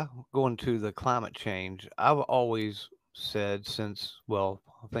 going to the climate change, I've always said since, well,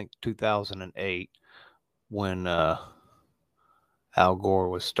 I think 2008, when Al Gore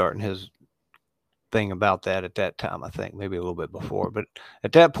was starting his thing about that at that time, I think maybe a little bit before, but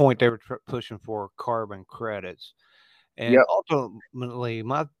at that point they were pushing for carbon credits. And Yep. ultimately,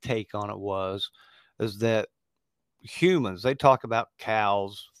 my take on it is that humans, they talk about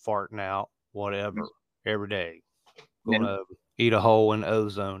cows farting out whatever every day, Yeah. gonna eat a hole in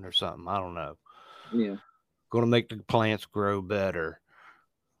ozone or something. I don't know. Yeah. Gonna make the plants grow better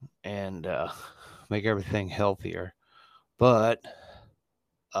and make everything healthier. But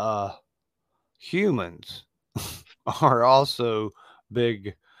uh, humans are also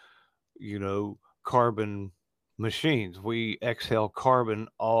big, carbon machines. We exhale carbon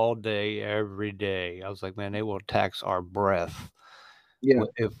all day, every day. I was like, man, they will tax our breath Yeah.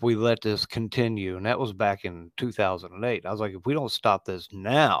 if we let this continue. And that was back in 2008. I was like, if we don't stop this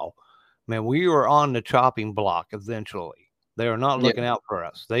now, man, we are on the chopping block eventually. They are not Yeah. looking out for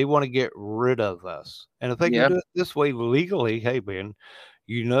us. They want to get rid of us. And if they can Yeah. do it this way legally, hey, man,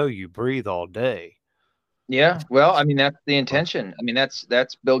 you breathe all day. Yeah. Well, I mean, that's the intention. I mean, that's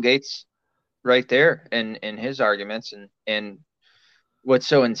Bill Gates right there and his arguments and what's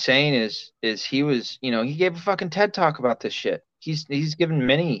so insane is he was, he gave a fucking TED talk about this shit. He's given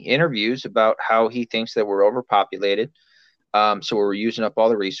many interviews about how he thinks that we're overpopulated. So we're using up all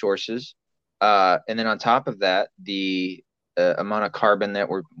the resources. And then on top of that, the amount of carbon that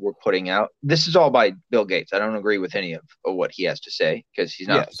we're putting out. This is all by Bill Gates. I don't agree with any of what he has to say because he's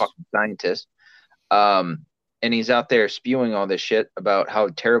not a Yes. fucking scientist. Um, and he's out there spewing all this shit about how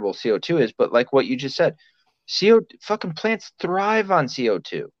terrible CO2 is. But like what you just said, CO fucking plants thrive on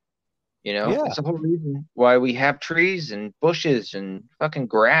CO2. Yeah. It's the whole reason why we have trees and bushes and fucking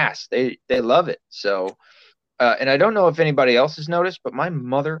grass. They love it. So, and I don't know if anybody else has noticed, but my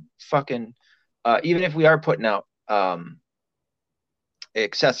mother fucking, even if we are putting out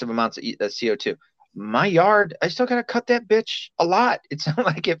excessive amounts of CO2, my yard, I still gotta cut that bitch a lot. It's not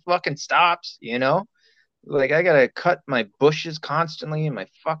like it fucking stops. Like I gotta cut my bushes constantly in my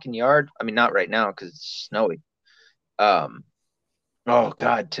fucking yard. I mean, not right now because it's snowy. Um, oh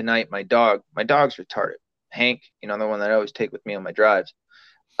God, tonight my dog's retarded. Hank, the one that I always take with me on my drives.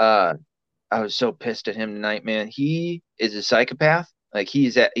 Uh, I was so pissed at him tonight, man. He is a psychopath. Like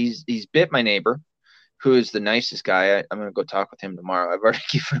he's bit my neighbor, who is the nicest guy. I'm gonna go talk with him tomorrow. I've already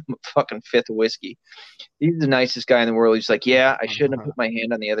given him a fucking fifth of whiskey. He's the nicest guy in the world. He's like, yeah, I shouldn't have put my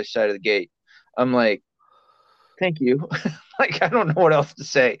hand on the other side of the gate. I'm like, thank you. Like I don't know what else to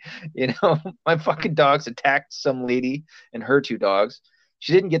say. My fucking dogs attacked some lady and her two dogs.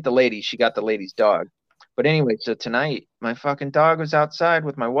 She didn't get the lady, she got the lady's dog. But anyway, so tonight my fucking dog was outside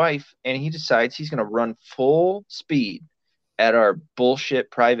with my wife and he decides he's gonna run full speed at our bullshit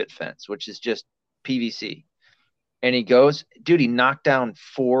private fence, which is just PVC. And he goes, dude, he knocked down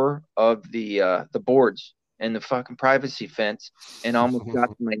four of the boards and the fucking privacy fence and almost got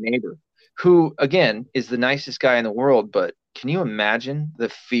to my neighbor, who again is the nicest guy in the world. But can you imagine the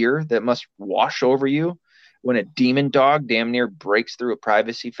fear that must wash over you when a demon dog damn near breaks through a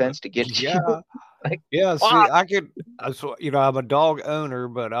privacy fence to get to you? Yeah. Like, Yeah. See, fuck. I'm a dog owner,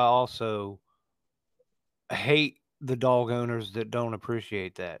 but I also hate the dog owners that don't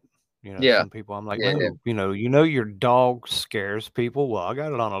appreciate that. Yeah. Some people, I'm like, Yeah. Yeah. no, your dog scares people. Well, I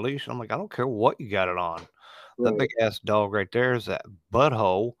got it on a leash. I'm like, I don't care what you got it on. That Right. big ass dog right there is that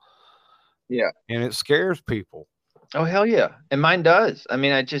butthole, Yeah. and it scares people. Oh hell yeah. And mine does. I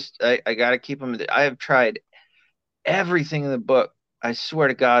mean, I gotta keep him. I have tried everything in the book. I swear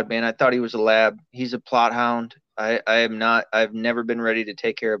to God, man, I thought he was a lab. He's a plot hound. I am not. I've never been ready to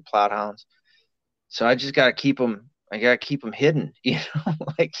take care of plot hounds. So I just gotta keep him. I gotta keep him hidden.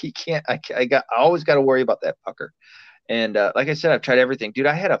 Like he can't. I always got to worry about that fucker. And like I said, I've tried everything, dude.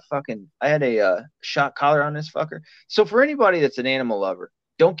 I had a shot collar on this fucker. So for anybody that's an animal lover,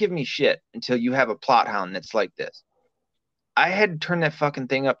 don't give me shit until you have a plot hound that's like this. I had to turn that fucking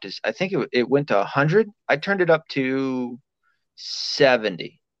thing up to. I think it went to 100. I turned it up to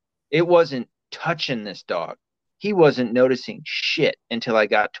 70. It wasn't touching this dog. He wasn't noticing shit until I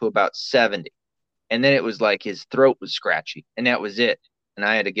got to about 70. And then it was like his throat was scratchy, and that was it. And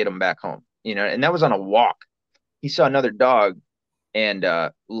I had to get him back home, and that was on a walk. He saw another dog and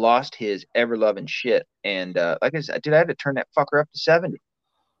lost his ever loving shit. And like I said, dude, I had to turn that fucker up to 70,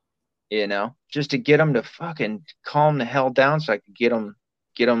 just to get him to fucking calm the hell down so I could get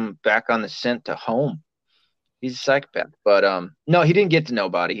him back on the scent to home. He's a psychopath. But no, he didn't get to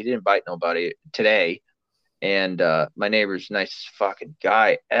nobody. He didn't bite nobody today. And my neighbor's nicest fucking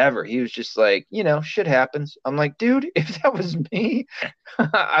guy ever. He was just like, shit happens. I'm like, dude, if that was me,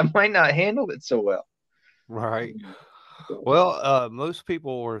 I might not handle it so well. Right. Well, most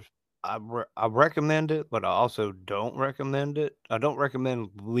people were. I recommend it, but I also don't recommend it. I don't recommend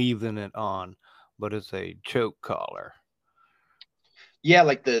leaving it on, but it's a choke collar. Yeah,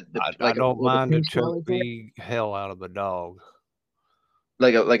 like the I don't like a mind to pinch choke collar type, the hell out of a dog.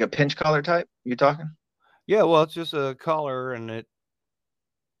 like a pinch collar type. You talking? Yeah, well, it's just a collar, and it's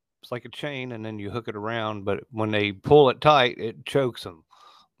like a chain, and then you hook it around. But when they pull it tight, it chokes them.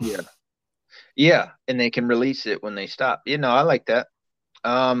 Yeah, yeah, and they can release it when they stop. I like that.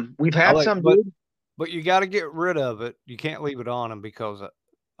 We've I had like, some, but dude. but you got to get rid of it. You can't leave it on them because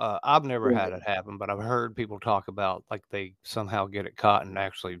I've never had Right. it happen, but I've heard people talk about like they somehow get it caught and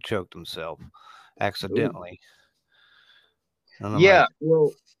actually choke themselves Ooh. accidentally. And I'm Yeah, like,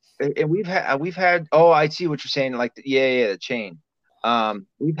 well, and we've had. Oh, I see what you're saying. Like, yeah, the chain.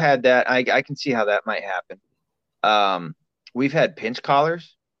 We've had that. I can see how that might happen. Um, we've had pinch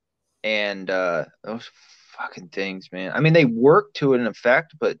collars and those fucking things, man. I mean, they work to an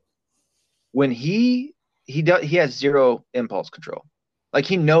effect, but when he has zero impulse control. Like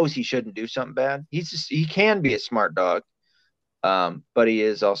he knows he shouldn't do something bad. He can be a smart dog, but he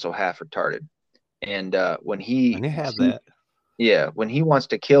is also half retarded. And when and he you have sees, that. yeah, when he wants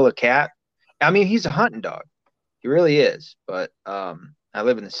to kill a cat, I mean, he's a hunting dog. He really is. But I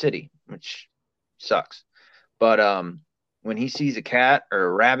live in the city, which sucks. But when he sees a cat or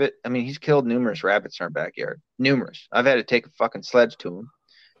a rabbit, I mean, he's killed numerous rabbits in our backyard. Numerous. I've had to take a fucking sledge to him.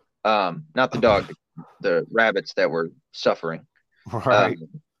 Not the dog, the rabbits that were suffering. Right.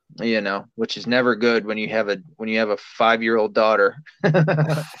 Which is never good when you have a 5-year-old daughter and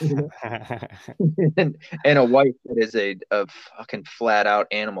a wife that is a fucking flat out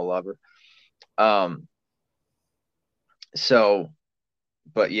animal lover. Um, so,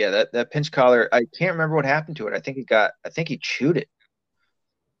 but yeah, that pinch collar, I can't remember what happened to it. I think he chewed it.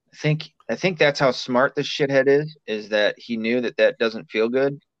 I think that's how smart this shithead is that he knew that doesn't feel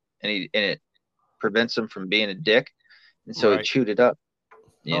good, and it prevents him from being a dick, and so he Right. chewed it up.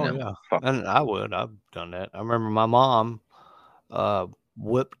 Oh yeah. Fuck. And I would. I've done that. I remember my mom uh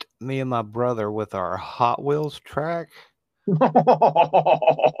whipped me and my brother with our Hot Wheels track.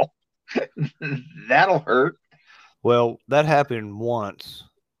 That'll hurt. Well, that happened once.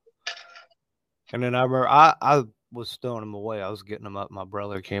 And then I remember I was throwing him away. I was getting him up. My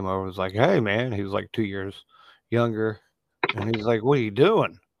brother came over and was like, hey man, he was like 2 years younger. And he's like, what are you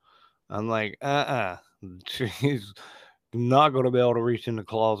doing? I'm like, she's not going to be able to reach in the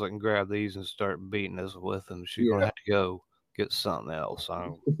closet and grab these and start beating us with them. She's going to Yeah. have to go get something else.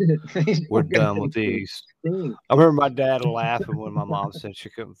 These We're fucking done with things these. stink. I remember my dad laughing when my mom said she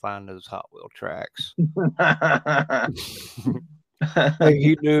couldn't find those Hot Wheel tracks. Like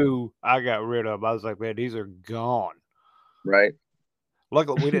he knew I got rid of them. I was like, man, these are gone. Right.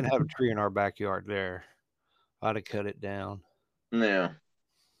 Luckily, we didn't have a tree in our backyard there. I'd have cut it down. Yeah.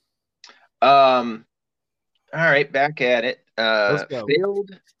 All right, back at it. Let's go.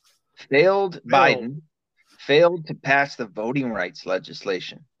 Failed Bill. Biden failed to pass the voting rights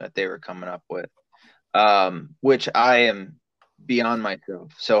legislation that they were coming up with. Which I am beyond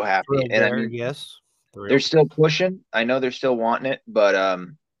myself so happy. And I There, mean, yes. they're still pushing. I know they're still wanting it, but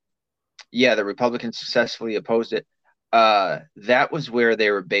Yeah, the Republicans successfully opposed it. That was where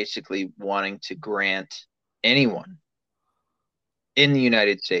they were basically wanting to grant anyone in the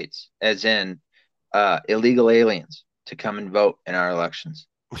United States, as in illegal aliens, to come and vote in our elections.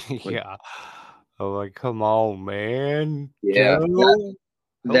 Yeah. I'm like, come on, man. Yeah, Joe.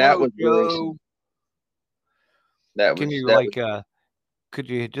 that Hello, was really Joe. that Can was you that like could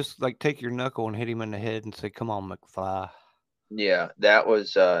you just like take your knuckle and hit him in the head and say, "Come on, McFly"? Yeah, that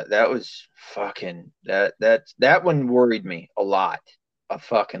was fucking that one worried me a lot, a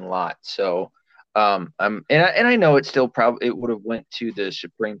fucking lot. So I know it still probably it would have went to the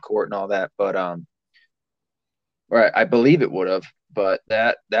Supreme Court and all that, but right, I believe it would have, but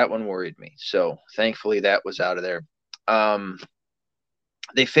that one worried me. So thankfully that was out of there. Um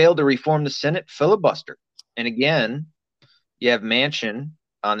they failed to reform the Senate filibuster. And again, you have Manchin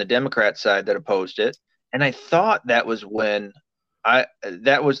on the Democrat side that opposed it. And I thought that was when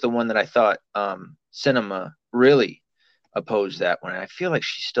that was the one that I thought Cinema really opposed that one. And I feel like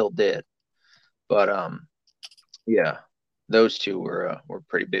she still did. But yeah, those two were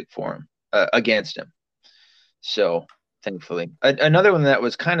pretty big for him against him. So thankfully, another one that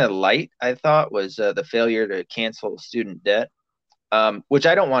was kind of light, I thought, was the failure to cancel student debt, which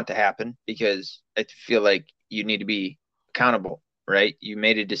I don't want to happen because I feel like you need to be accountable, right? You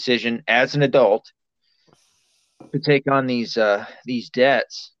made a decision as an adult to take on these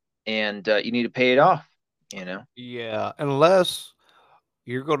debts, and you need to pay it off. You know? Yeah, unless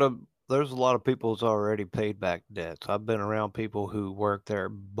you're gonna. There's a lot of people who's already paid back debts. I've been around people who work their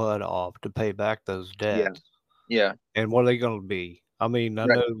butt off to pay back those Yeah, debts. yeah, And what are they going to be? I mean, I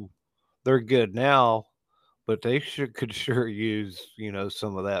right. know they're good now, but they could sure use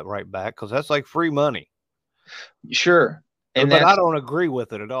some of that right back because that's like free money. Sure, and But I that's don't agree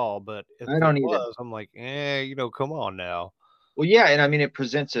with it at all. But if I it don't either. was, I'm like, come on now. Well, yeah, and I mean it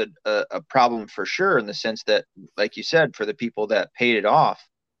presents a problem for sure in the sense that, like you said, for the people that paid it off,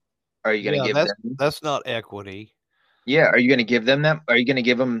 are you going to Yeah, give that's them? that's not equity. Yeah, are you going to give them that? Are you going to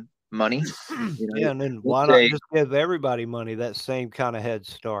give them money? You know, Yeah, and then let's why not say, just give everybody money that same kind of head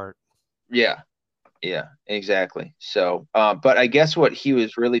start? yeah, yeah, exactly. So, but I guess what he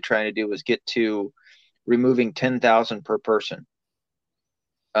was really trying to do was get to removing 10,000 per person,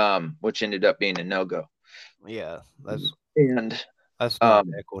 which ended up being a no go. Yeah, that's And that's not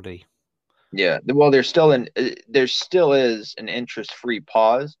um, equity. yeah, well, there still is an interest free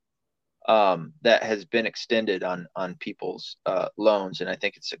pause that has been extended on people's loans, and I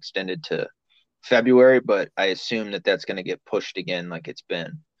think it's extended to February, but I assume that that's going to get pushed again, like it's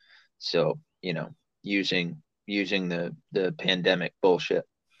been. So using the pandemic bullshit,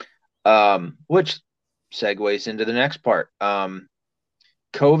 which segues into the next part.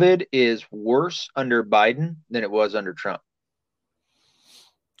 COVID is worse under Biden than it was under Trump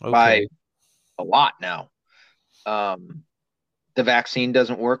by Okay. a lot now. Um, the vaccine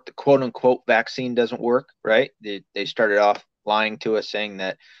doesn't work. The quote unquote vaccine doesn't work, right? They started off lying to us saying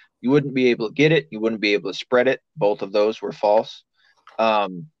that you wouldn't be able to get it, you wouldn't be able to spread it. Both of those were false.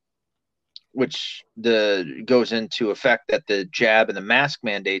 Um, which the goes into effect that the jab and the mask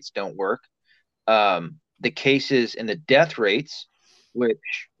mandates don't work. The cases and the death rates, which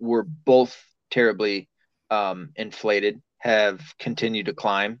were both terribly inflated, have continued to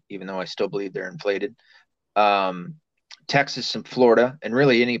climb, even though I still believe they're inflated. Um, Texas and Florida, and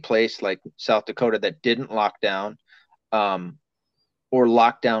really any place like South Dakota that didn't lock down um, or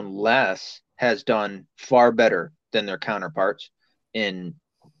lock down less, has done far better than their counterparts in,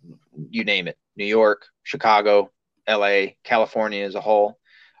 you name it, New York, Chicago, LA, California as a whole.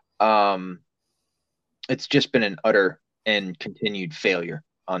 Um, it's just been an utter and continued failure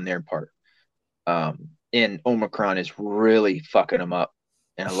on their part. And Omicron is really fucking them up,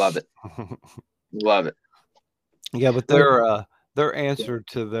 and I love it. Love it. Yeah, but Well, their answer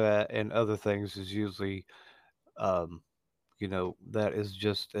to that and other things is usually, um, that is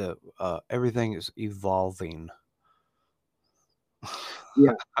just everything is evolving.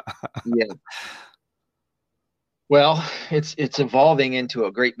 yeah, yeah. Well, it's evolving into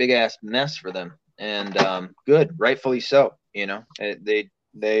a great big ass mess for them, and good, rightfully so.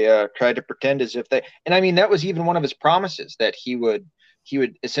 They tried to pretend as if they, and I mean that was even one of his promises that he would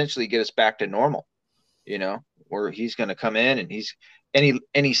essentially get us back to normal. Where he's going to come in and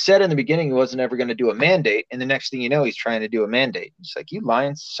he said in the beginning he wasn't ever going to do a mandate, and the next thing you know he's trying to do a mandate. It's like, you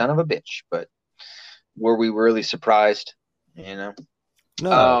lying son of a bitch. But were we really surprised? You know.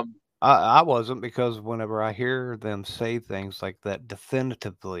 No, Um, I wasn't because whenever I hear them say things like that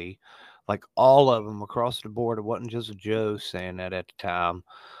definitively, like all of them across the board, it wasn't just Joe saying that at the time.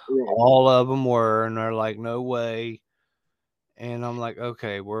 right. All of them were, and they're like, no way. And I'm like,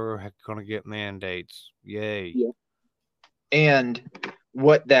 okay, we're gonna get mandates. Yay. Yeah. And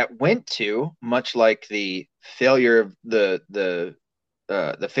what that went to, much like the failure of the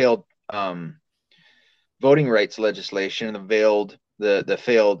failed voting rights legislation, the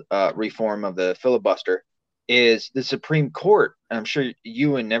failed reform of the filibuster, is the Supreme Court. I'm sure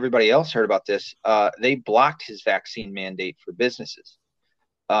you and everybody else heard about this. They blocked his vaccine mandate for businesses,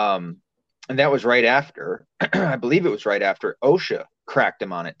 and that was right after, I believe it was right after OSHA cracked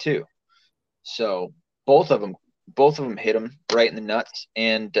him on it too. So both of them hit him right in the nuts.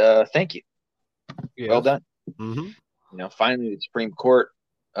 And thank you, well Yes. done. Mm-hmm. You know, finally the Supreme Court,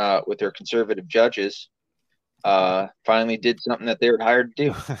 with their conservative judges, finally did something that they were hired to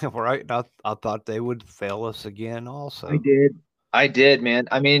do. Right. I thought they would fail us again I also. did. I did, man.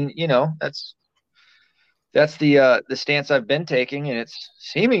 I mean, you know, that's the stance I've been taking, and it's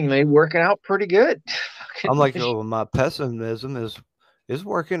seemingly working out pretty good. I'm like, oh, my pessimism is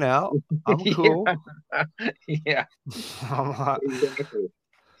working out. I'm cool. Yeah, yeah, I'm not, exactly.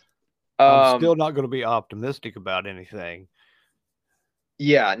 I'm Um, still not going to be optimistic about anything.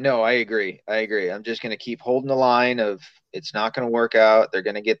 yeah, no, I agree. I agree. I'm just gonna keep holding the line of it's not gonna work out. They're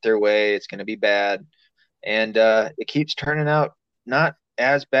gonna get their way. It's gonna be bad, and it keeps turning out not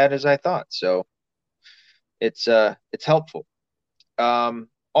as bad as I thought. So it's helpful.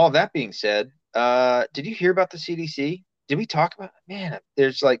 All that being said, did you hear about the CDC? Did we talk about man,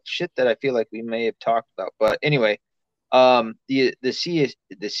 there's like shit that I feel like we may have talked about. But anyway, the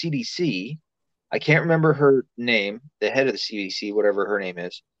CDC, I can't remember her name, the head of the CDC, whatever her name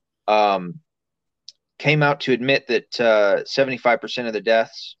is, um, came out to admit that 75% of the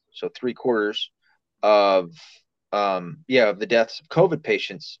deaths, so three quarters of of the deaths of COVID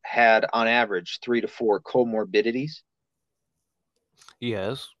patients had on average 3 to 4 comorbidities,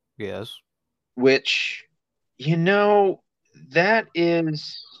 Yes. Yes. which, you know, that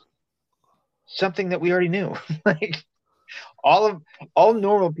is something that we already knew. Like all of all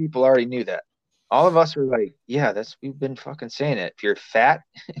normal people already knew that. All of us were like, yeah, that's we've been fucking saying it. If you're fat,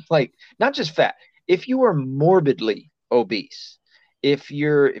 like not just fat, if you are morbidly obese, if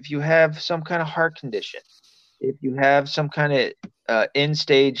you have some kind of heart condition, if you have some kind of end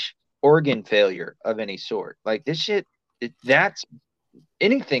stage organ failure of any sort, like this shit, that's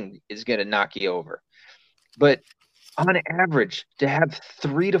anything is gonna knock you over. But on average, to have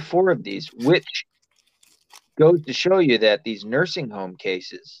 3 to 4 of these, which goes to show you that these nursing home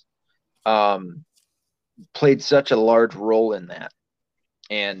cases um, played such a large role in that,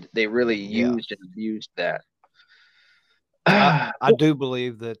 and they really Yeah. used and abused that. I do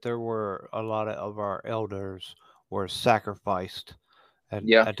believe that there were a lot of our elders were sacrificed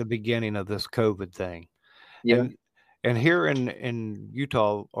Yeah, at the beginning of this COVID thing. yeah, And here in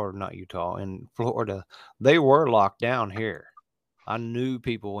Utah, or not Utah, in Florida, they were locked down here. I knew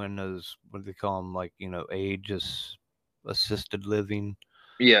people in those, what do they call them, like, age assisted living,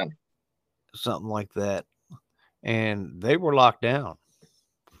 yeah. something like that. And they were locked down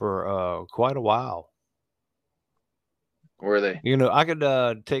for quite a while. Were they? I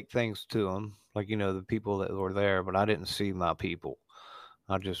could take things to them, like, the people that were there, but I didn't see my people.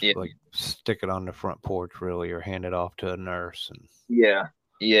 I just Yeah, like stick it on the front porch, really, or hand it off to a nurse. And yeah,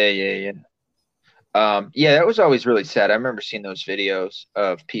 yeah, yeah, yeah. Yeah, that was always really sad. I remember seeing those videos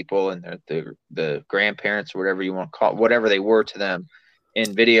of people and the grandparents or whatever you want to call it, whatever they were to them,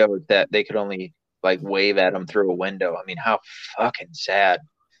 in videos that they could only like wave at them through a window. I mean, how fucking sad.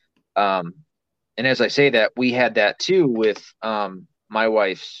 Um, and as I say that, we had that too with my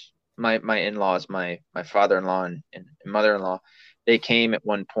wife's my in-laws, my father-in-law and mother-in-law. They came at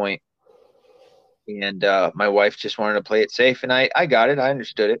one point, and my wife just wanted to play it safe, and I got it, I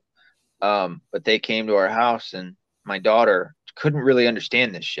understood it. But they came to our house, and my daughter couldn't really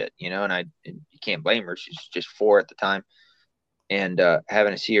understand this shit, and you can't blame her. She's just 4 at the time, and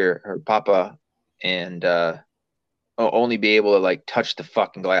having to see her papa and only be able to like touch the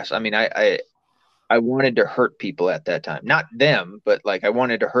fucking glass. I mean, I wanted to hurt people at that time. Not them, but like I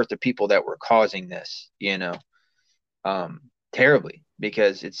wanted to hurt the people that were causing this, terribly,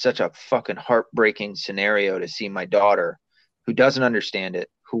 because it's such a fucking heartbreaking scenario to see my daughter who doesn't understand it,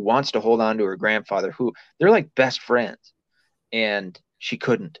 who wants to hold on to her grandfather, who they're like best friends, and she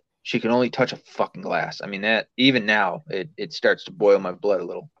couldn't. She can only touch a fucking glass. I mean, that even now it starts to boil my blood a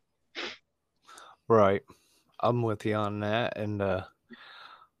little. right, I'm with you on that. And uh,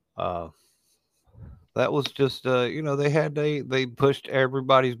 that was just they pushed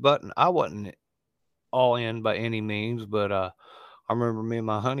everybody's button. I wasn't all in by any means, but I remember me and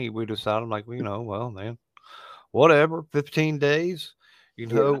my honey, we decided, I'm like, well, well, man, whatever, 15 days.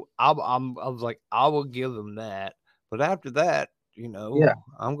 Yeah. I was like, I will give them that, But after that, Yeah.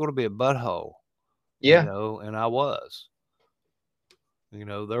 I'm going to be a butthole, Yeah. and I was.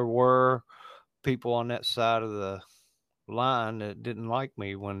 There were people on that side of the line that didn't like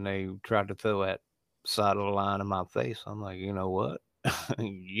me when they tried to throw that side of the line in my face. I'm like, you know what?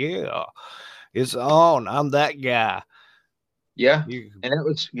 Yeah, it's on. I'm that guy. Yeah. You, And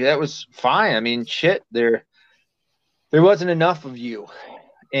that was fine. I mean, shit, there wasn't enough of you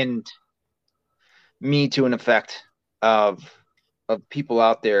and me to an effect of people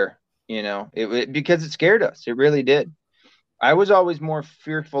out there, because it scared us. It really did. I was always more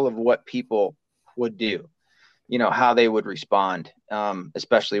fearful of what people would do, how they would respond,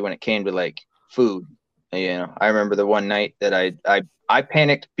 especially when it came to like food. I remember the one night that I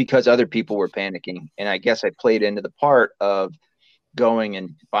panicked because other people were panicking, and I guess I played into the part of going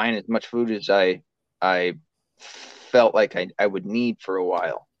and buying as much food as I felt like I would need for a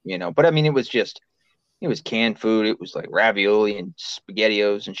while, But I mean, it was canned food. It was like ravioli and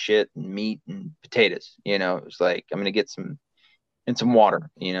spaghettios and shit and meat and potatoes. It was like I'm gonna get some water,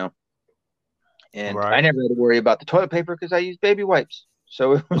 And I right? never had to worry about the toilet paper because I used baby wipes.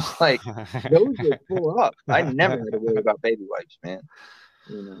 So it was like those were full up. I never had to worry about baby wipes, man.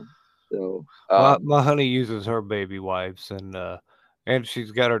 You know. So my honey uses her baby wipes, and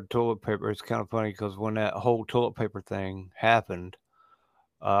she's got her toilet paper. It's kind of funny because when that whole toilet paper thing happened,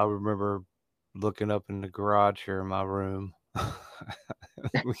 I remember looking up in the garage here in my room.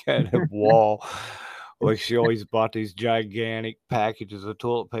 We had a wall. Like she always bought these gigantic packages of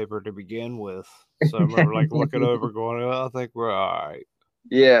toilet paper to begin with. So I remember like looking over, going, "Oh, I think we're all right."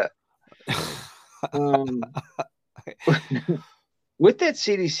 yeah. Um with that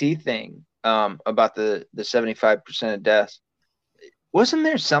CDC thing, about the 75% of deaths, wasn't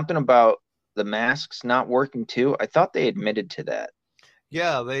there something about the masks not working too? I thought they admitted to that.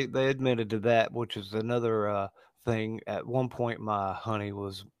 Yeah, they admitted to that, which is another thing. At one point, my honey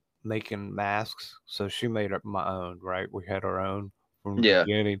was making masks, so she made up my own. Right, we had our own from the Yeah.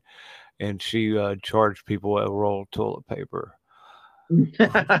 beginning, and she charged people a roll of toilet paper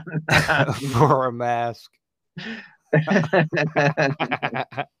for a mask.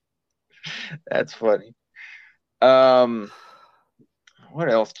 That's funny. Um, what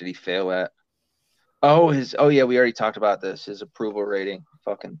else did he fail at? Oh yeah, we already talked about this. His approval rating,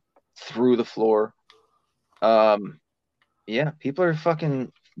 fucking through the floor. Um, yeah, people are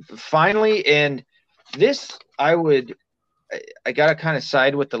fucking finally, and this I gotta kind of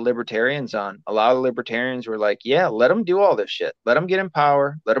side with the libertarians on. A lot of libertarians were like, yeah, let them do all this shit. Let them get in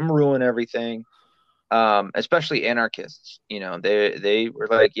power. Let them ruin everything. Especially anarchists. They were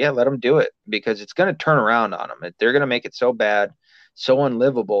like, yeah, let them do it because it's going to turn around on them. They're going to make it so bad, so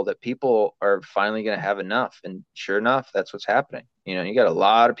unlivable that people are finally going to have enough. And sure enough, that's what's happening. You got a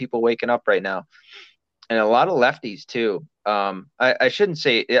lot of people waking up right now, and a lot of lefties too. I shouldn't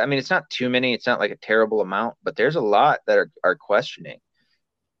say. I mean, it's not too many. It's not like a terrible amount, but there's a lot that are questioning.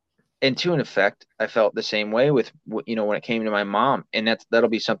 And to an effect, I felt the same way with when it came to my mom, and that'll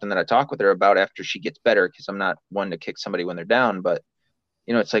be something that I talk with her about after she gets better, because I'm not one to kick somebody when they're down. But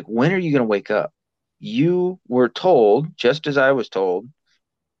it's like, when are you going to wake up? You were told, just as I was told,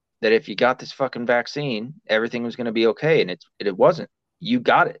 that if you got this fucking vaccine, everything was going to be okay, and it wasn't. You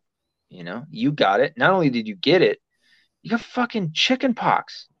got it. You got it. Not only did you get it, you got fucking chicken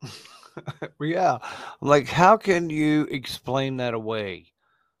pox. Yeah, like how can you explain that away?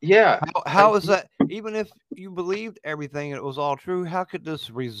 Yeah, How is that? Even if you believed everything and it was all true, how could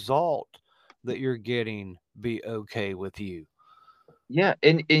this result that you're getting be okay with you? yeah,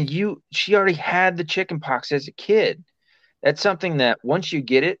 and she already had the chicken pox as a kid. That's something that once you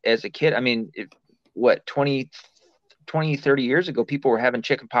get it as a kid, I mean, what, 30 years ago, people were having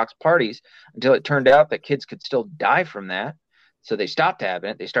chickenpox parties until it turned out that kids could still die from that. So they stopped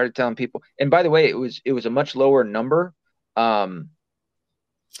having it. They started telling people, and by the way, it was a much lower number, um,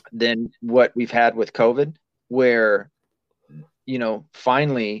 than what we've had with COVID, where,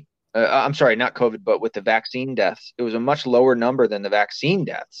 finally, I'm sorry, not COVID, but with the vaccine deaths, it was a much lower number than the vaccine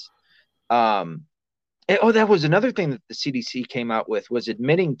deaths. Um, that was another thing that the CDC came out with, was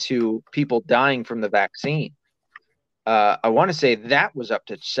admitting to people dying from the vaccine. I want to say that was up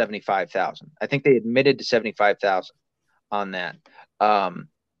to 75,000. I think they admitted to 75,000 on that.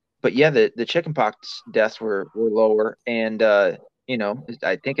 But yeah, the chickenpox deaths were lower, and I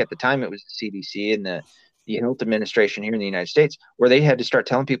think at the time it was the CDC and the health administration here in the United States, where they had to start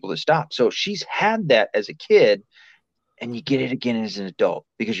telling people to stop. So she's had that as a kid, and you get it again as an adult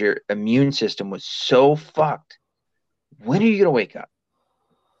because your immune system was so fucked. When are you gonna wake up?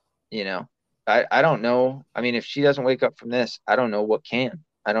 You know, I don't know. I mean, if she doesn't wake up from this, I don't know what can.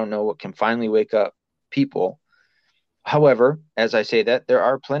 I don't know what can finally wake up people. However, as I say that, there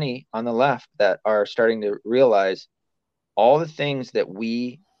are plenty on the left that are starting to realize all the things that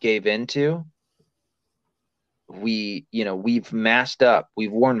we gave into. We've masked up.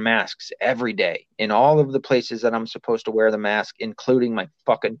 We've worn masks every day in all of the places that I'm supposed to wear the mask, including my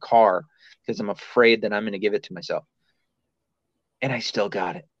fucking car, because I'm afraid that I'm going to give it to myself. And I still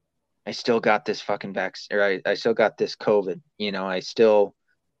got it. I still got this fucking vaccine, or I still got this COVID. I still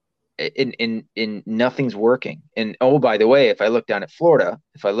in nothing's working. And oh, by the way, if I look down at Florida,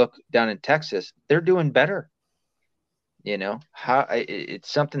 if I look down in Texas, they're doing better.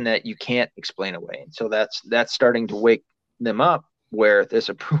 It's something that you can't explain away, and so that's starting to wake them up where this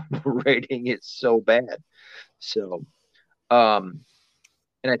approval rating is so bad. So, and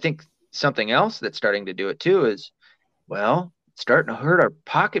I think something else that's starting to do it too is, well, it's starting to hurt our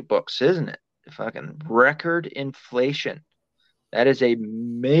pocketbooks, isn't it? Fucking record inflation. That is a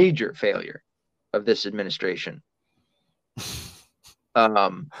major failure of this administration. It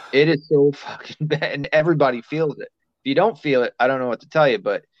is so fucking bad, and everybody feels it. If you don't feel it, I don't know what to tell you.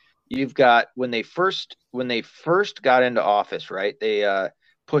 But you've got when they first got into office, right? They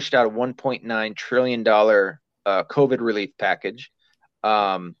pushed out a $1.9 trillion COVID relief package.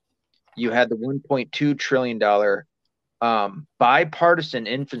 You had the $1.2 trillion bipartisan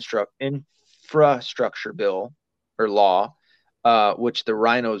infrastructure bill or law, which the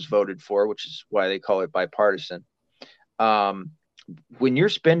rhinos voted for, which is why they call it bipartisan. When you're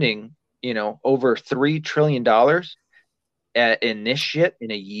spending, over $3 trillion in this shit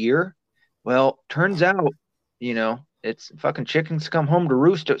in a year, well, turns out, it's fucking chickens come home to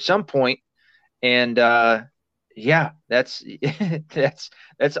roost at some point, and yeah, that's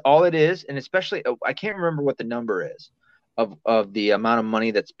that's all it is. And especially, I can't remember what the number is of the amount of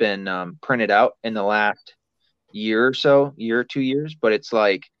money that's been printed out in the last year or so, year or 2 years, but it's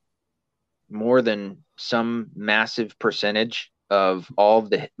like more than some massive percentage of all of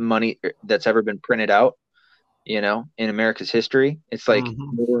the money that's ever been printed out, in America's history. It's like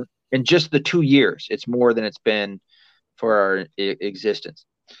more in just the 2 years. It's more than it's been for our existence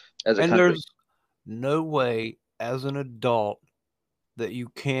as a country. There's no way as an adult that you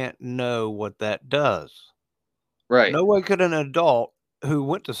can't know what that does. Right. No way could an adult who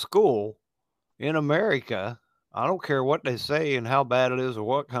went to school in America, I don't care what they say and how bad it is or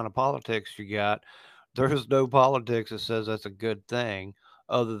what kind of politics you got, there's no politics that says that's a good thing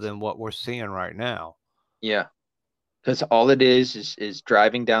other than what we're seeing right now. Yeah. Because all it is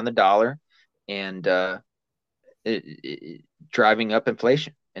driving down the dollar and driving up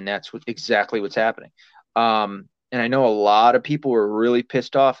inflation. And that's exactly what's happening. And I know a lot of people were really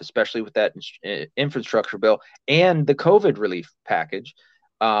pissed off, especially with that infrastructure bill and the COVID relief package,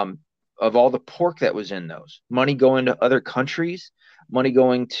 of all the pork that was in those. Money going to other countries, money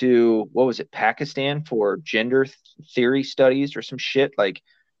going to, what was it, Pakistan for gender theory studies or some shit. Like,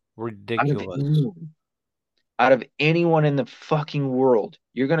 ridiculous. Out of anyone in the fucking world,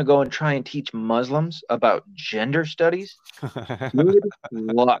 you're going to go and try and teach Muslims about gender studies? Good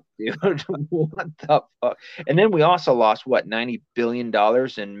luck, dude. What the fuck? And then we also lost, what, $90 billion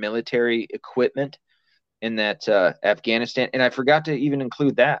in military equipment in that Afghanistan. And I forgot to even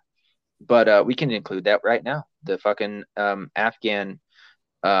include that. But we can include that right now. The fucking Afghan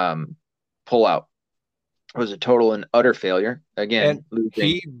pullout was a total and utter failure. Again, and losing.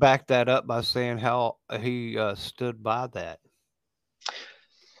 He backed that up by saying how he stood by that.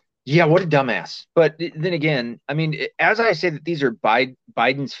 Yeah, what a dumbass. But then again, I mean, as I say that these are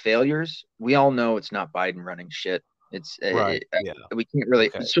Biden's failures, we all know it's not Biden running shit. It's right. Yeah. We can't really.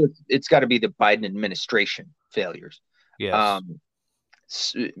 Okay. So it's got to be the Biden administration failures. Yes.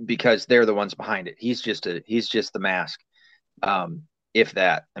 Because they're the ones behind it. He's just the mask. If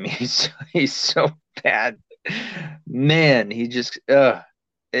that. I mean, he's so bad. Man, he just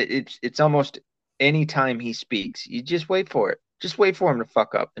it's almost any time he speaks, you just wait for it. Just wait for him to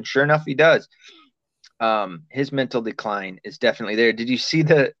fuck up. And sure enough, he does. His mental decline is definitely there. Did you see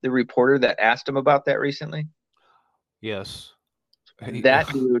the reporter that asked him about that recently? Yes. That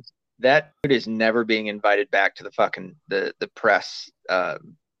dude is never being invited back to the fucking the press,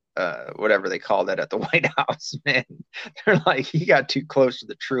 whatever they call that at the White House, man. They're like, he got too close to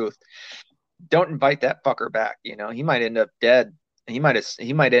the truth. Don't invite that fucker back. He might end up dead. He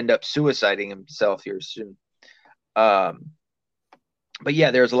might end up suiciding himself here soon. But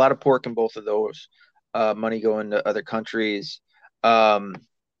yeah, there's a lot of pork in both of those. Money going to other countries.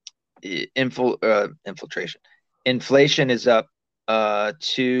 Infiltration. Inflation is up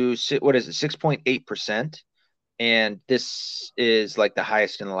to, what is it, 6.8%, and this is like the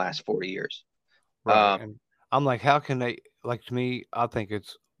highest in the last 40 years. Right. And I'm like, how can they, like, to me, I think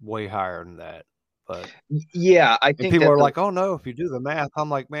it's way higher than that. But yeah, I and think people that are like, "Oh no, if you do the math," I'm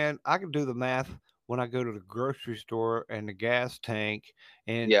like, "Man, I can do the math when I go to the grocery store and the gas tank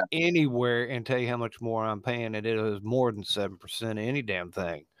and yeah, anywhere and tell you how much more I'm paying, and it is more than 7% of any damn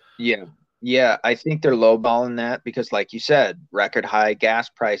thing." yeah, yeah. I think they're lowballing that because, like you said, record high gas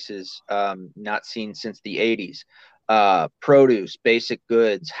prices, not seen since the 80s. Produce, basic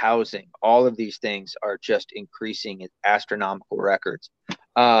goods, housing, all of these things are just increasing at astronomical records.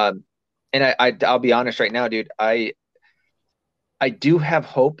 Um, and I'll be honest right now, dude. I do have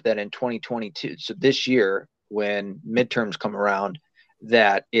hope that in 2022, so this year, when midterms come around,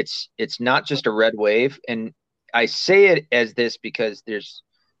 that it's not just a red wave. And I say it as this because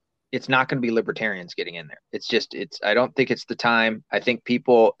it's not going to be libertarians getting in there. I don't think it's the time. I think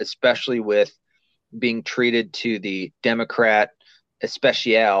people, especially with being treated to the Democrat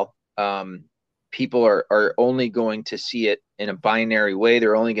especial, people are only going to see it in a binary way.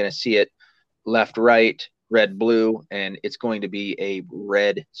 They're only going to see it left, right, red, blue, and it's going to be a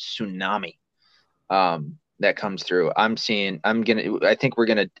red tsunami that comes through. I think we're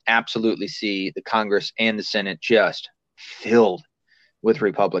gonna absolutely see the Congress and the Senate just filled with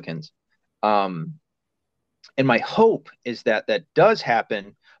Republicans. Um, and my hope is that that does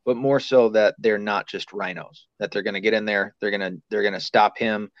happen, but more so that they're not just rhinos, that they're going to get in there, they're going to stop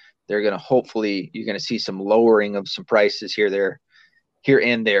him. They're going to hopefully you're going to see some lowering of some prices here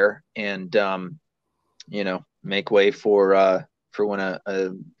and there, and make way for when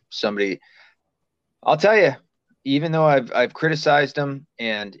a somebody. I'll tell you, even though I've criticized them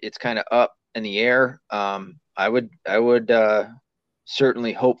and it's kind of up in the air, I would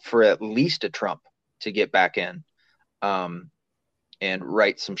certainly hope for at least a Trump to get back in, um, and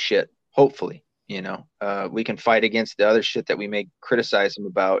write some shit. Hopefully, we can fight against the other shit that we may criticize them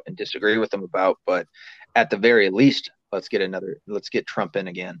about and disagree with them about, but at the very least, let's get Trump in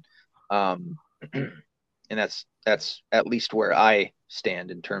again. Um, and that's at least where I stand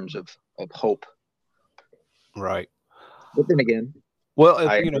in terms of hope. Right. But then again, Well, if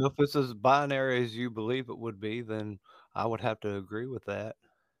I if it's as binary as you believe it would be, then I would have to agree with that.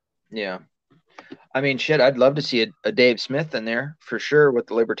 yeah, I mean, shit, I'd love to see a Dave Smith in there for sure with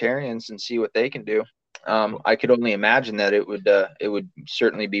the Libertarians and see what they can do. I could only imagine that it would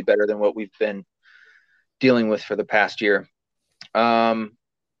certainly be better than what we've been dealing with for the past year. Um,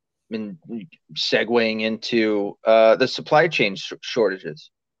 and segueing into the supply chain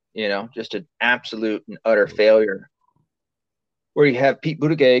shortages, just an absolute and utter failure where you have Pete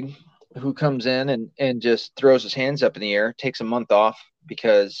Buttigieg who comes in and just throws his hands up in the air, takes a month off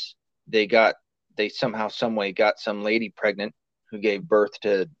because they somehow some way got some lady pregnant who gave birth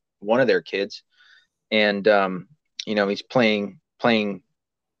to one of their kids, and he's playing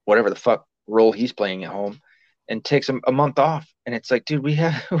whatever the fuck role he's playing at home, and takes a month off. And it's like, dude, we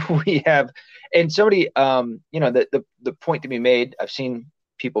have we have, and somebody, the point to be made, I've seen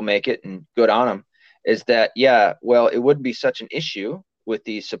people make it, and good on them, is that, yeah, well, it wouldn't be such an issue with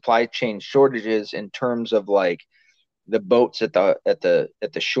the supply chain shortages in terms of like the boats at the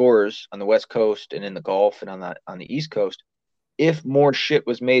shores on the West Coast and in the Gulf and on the East Coast if more shit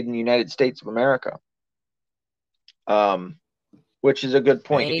was made in the United States of America. Um, which is a good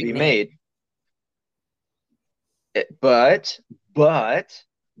point to be made. But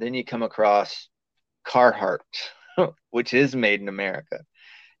then you come across Carhartt, which is made in America.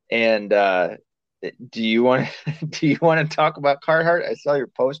 And do you want do you want to talk about Carhartt? I saw your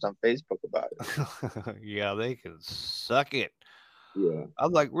post on Facebook about it. Yeah, they can suck it. Yeah.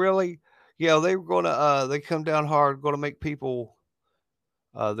 I'm like, really? Yeah, they were gonna they come down hard, gonna make people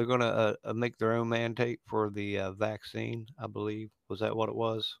they're gonna make their own mandate for the vaccine, I believe. Was that what it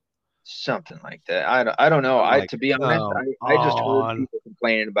was? Something like that. I don't know. I'm like, To be honest, come I just heard on. people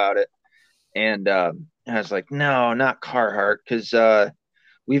complaining about it, and I was like, no, not Carhartt, because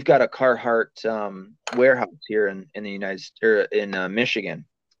we've got a Carhartt warehouse here in the United States, or in Michigan,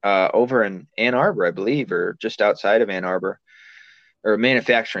 over in Ann Arbor, I believe, or just outside of Ann Arbor, or a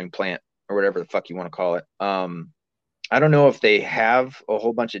manufacturing plant, or whatever the fuck you want to call it. I don't know if they have a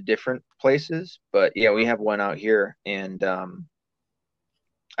whole bunch of different places, but yeah, we have one out here, and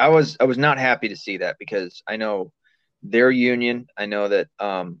I was not happy to see that because I know their union. I know that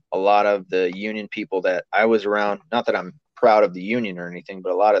a lot of the union people that I was around, not that I'm proud of the union or anything,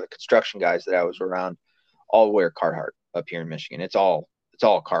 but a lot of the construction guys that I was around all wear Carhartt up here in Michigan. It's all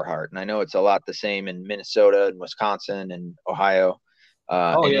Carhartt, and I know it's a lot the same in Minnesota and Wisconsin and Ohio.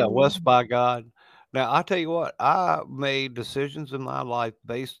 Oh And yeah, in West by God. Now I tell you what, I made decisions in my life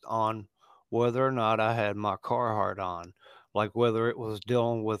based on whether or not I had my Carhartt on, like whether it was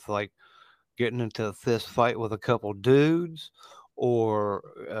dealing with like getting into a fist fight with a couple dudes, or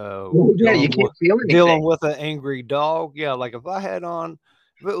Yeah, you can't feel dealing anything. with an angry dog. Yeah, like if I had on,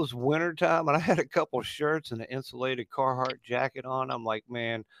 if it was wintertime and I had a couple shirts and an insulated Carhartt jacket on, I'm like,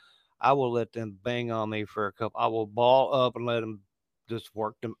 man, I will let them bang on me for a couple. I will ball up and let them just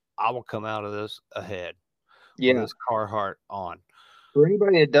work them. I will come out of this ahead with Yeah. this Carhartt on. For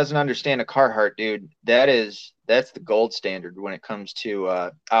anybody that doesn't understand a Carhartt, dude, that's the gold standard when it comes to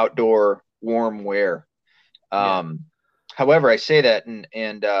outdoor warm wear. Yeah. However, I say that,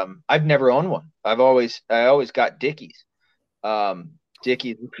 and I've never owned one. I always got Dickies.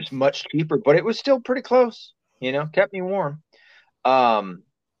 Dickies was much cheaper, but it was still pretty close. Kept me warm. Um,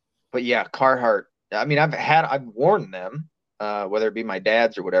 but yeah, Carhartt. I mean, I've worn them, whether it be my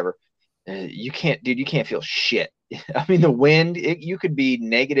dad's or whatever. You can't, dude. You can't feel shit. I mean, the wind. You could be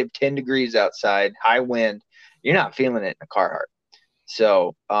negative 10 degrees outside, high wind. You're not feeling it in a Carhartt.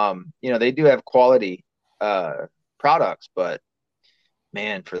 So, they do have quality products, but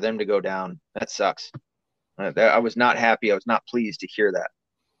man, for them to go down, that sucks. I was not happy. I was not pleased to hear that.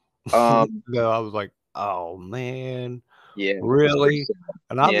 No, I was like, oh man, Yeah, it was pretty really? sad.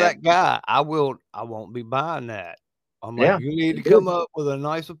 And I'm Yeah, that guy. I won't be buying that. I'm like, yeah, you need to it come did. up with a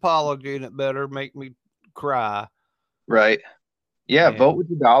nice apology, and it better make me cry. Right. Yeah, vote And with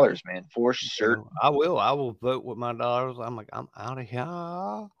your dollars, man, for certain. I will. I will vote with my dollars. I'm like, I'm out of here.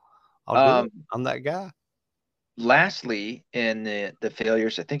 I'll do Um, it. I'm that guy. Lastly, in the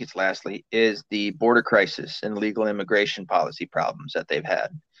failures, I think it's lastly, is the border crisis and legal immigration policy problems that they've had.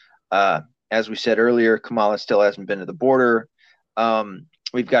 Uh, as we said earlier, Kamala still hasn't been to the border.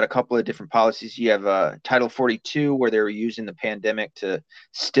 We've got a couple of different policies. You have Title 42, where they were using the pandemic to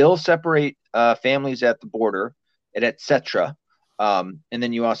still separate families at the border, and etc. And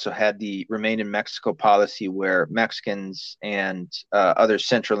then you also had the Remain in Mexico policy, where Mexicans and other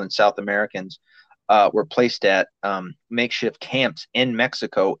Central and South Americans were placed at makeshift camps in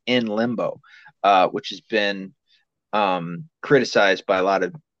Mexico in limbo, which has been criticized by a lot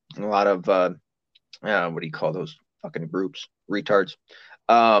of what do you call those fucking groups? Retards.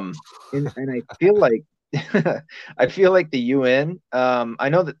 And I feel like I feel like the UN. I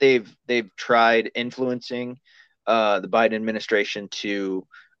know that they've tried influencing the Biden administration to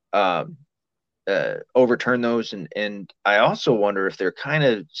um, overturn those, and I also wonder if they're kind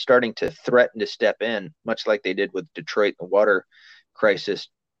of starting to threaten to step in, much like they did with Detroit, the water crisis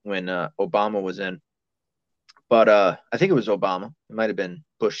when Obama was in. But I think it was Obama. It might have been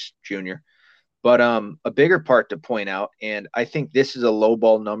Bush Jr. But a bigger part to point out, and I think this is a low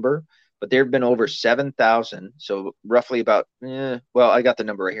ball number, but there have been over 7,000, so roughly about, well, I got the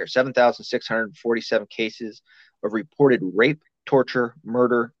number right here, 7,647 cases of reported rape, torture,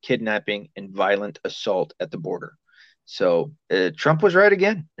 murder, kidnapping, and violent assault at the border. So Trump was right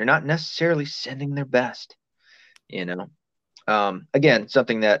again. They're not necessarily sending their best, you know. Again,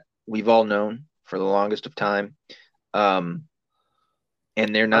 something that we've all known for the longest of time, um,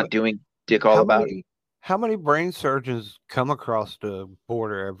 and they're I not mean, doing dick all how about it. many how many brain surgeons come across the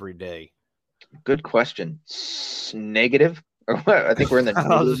border every day? Good question. Negative? Or what? I think we're in the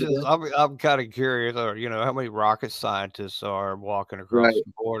I was negative just, again. I'm kind of curious, or how many rocket scientists are walking across Right.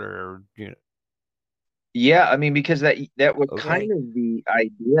 the border, or Yeah, I mean, because that was kind okay. of the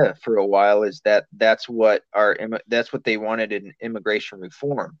idea for a while, is that that's what they wanted in immigration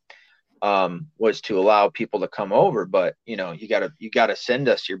reform, was to allow people to come over, but you gotta send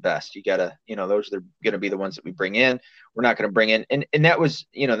us your best. You gotta, those are gonna be the ones that we bring in. We're not gonna bring in, and that was,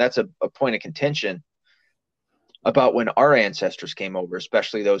 that's a point of contention about when our ancestors came over,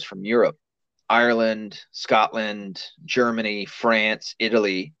 especially those from Europe, Ireland, Scotland, Germany, France,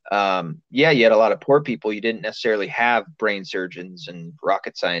 Italy. Yeah, you had a lot of poor people. You didn't necessarily have brain surgeons and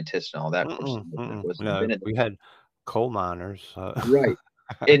rocket scientists and all that. Of course, Mm-mm, that mm-mm. wasn't No, invented. we had coal miners. Right.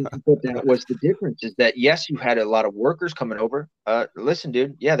 And but that was the difference, is that yes, you had a lot of workers coming over. Listen,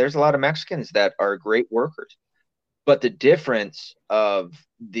 dude, yeah, there's a lot of Mexicans that are great workers. But the difference of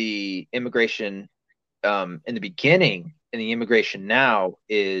the immigration in the beginning and the immigration now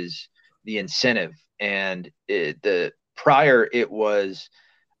is the incentive. And the prior, it was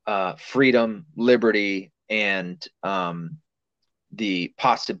freedom, liberty, and the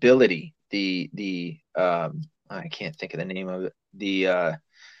possibility, the I can't think of the name of it,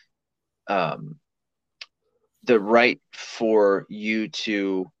 um, the right for you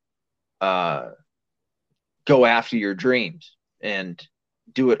to uh, go after your dreams and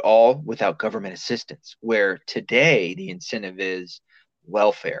do it all without government assistance. Where today the incentive is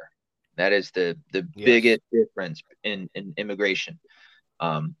welfare. That is the Yes. biggest difference in immigration,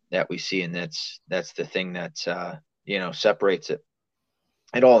 that we see, and that's the thing that separates it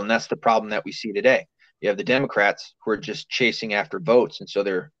at all, and that's the problem that we see today. You have the Democrats who are just chasing after votes, and so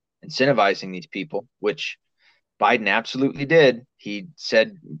they're incentivizing these people, which Biden absolutely did. He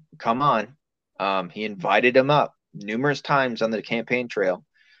said, "Come on." He invited them up numerous times on the campaign trail,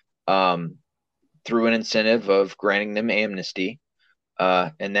 um, through an incentive of granting them amnesty,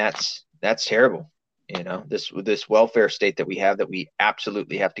 and that's terrible. You know, this welfare state that we have that we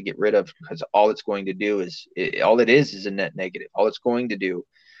absolutely have to get rid of, because all it's going to do is all it is a net negative. All it's going to do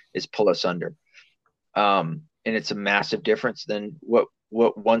is pull us under. And it's a massive difference than what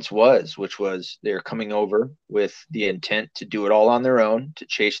once was, which was they're coming over with the intent to do it all on their own, to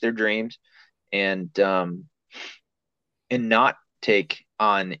chase their dreams, and not take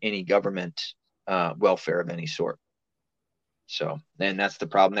on any government welfare of any sort. So, and that's the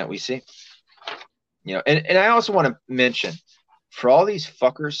problem that we see. You know, and I also want to mention, for all these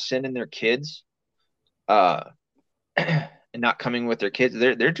fuckers sending their kids and not coming with their kids,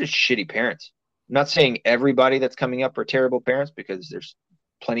 they're just shitty parents. I'm not saying everybody that's coming up are terrible parents, because there's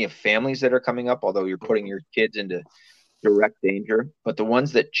plenty of families that are coming up, although you're putting your kids into direct danger. But the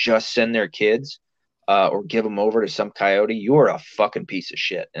ones that just send their kids or give them over to some coyote, you are a fucking piece of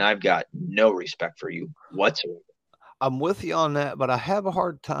shit. And I've got no respect for you whatsoever. I'm with you on that, but I have a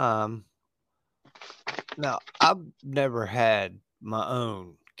hard time. Now, I've never had my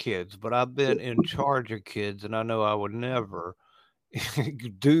own kids, but I've been in charge of kids, and I know I would never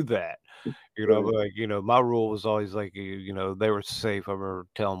do that. You know, like, you know, my rule was always like, you know, they were safe. I remember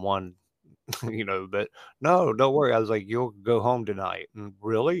telling one, you know, that no, don't worry. I was like, you'll go home tonight. And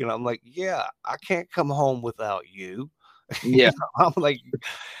really? And I'm like, yeah, I can't come home without you. Yeah. I'm like,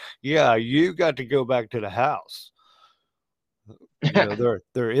 yeah, you got to go back to the house. You know,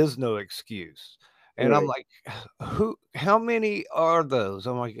 there is no excuse. And I'm Right. like, how many are those?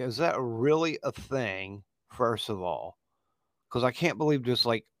 I'm like, is that really a thing? First of all, because I can't believe just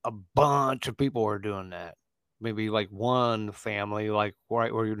like a bunch of people are doing that. Maybe like one family, like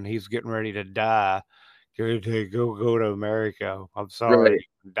right when he's getting ready to die, go to America. I'm sorry, Right. you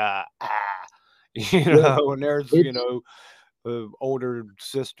can die. Ah. You Well, know, and there's, you it's know, older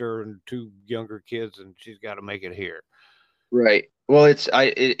sister and two younger kids, and she's got to make it here. right. Well,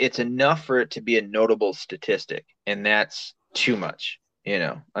 it's enough for it to be a notable statistic, and that's too much. You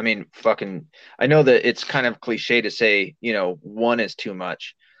know, I mean, fucking, I know that it's kind of cliche to say, you know, one is too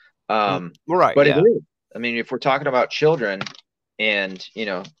much. Right? But it Yeah. is. I mean, if we're talking about children, and you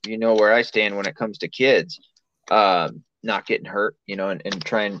know where I stand when it comes to kids, not getting hurt, you know, and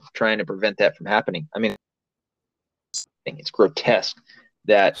trying to prevent that from happening. I mean, it's grotesque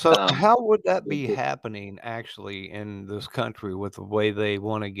that So how would that be happening actually in this country with the way they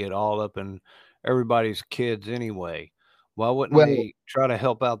want to get all up in everybody's kids anyway? Why wouldn't well, they try to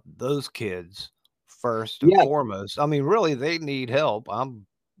help out those kids first and yeah, foremost? I mean, really, they need help.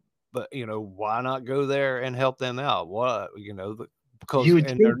 But you know, why not go there and help them out? What, you know, you because would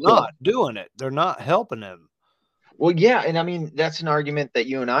and think they're so. not doing it. They're not helping them. Well, yeah, and I mean that's an argument that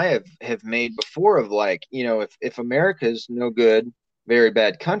you and I have made before, of like, you know, if America's no good, very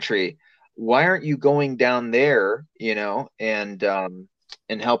bad country, why aren't you going down there, you know, and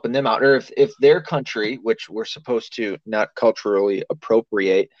helping them out? Or if their country, which we're supposed to not culturally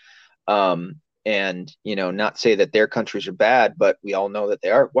appropriate, um, and not say that their countries are bad, but we all know that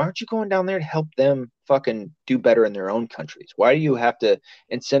they are. Why aren't you going down there to help them fucking do better in their own countries? Why do you have to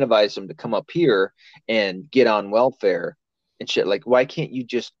incentivize them to come up here and get on welfare and shit? Like, why can't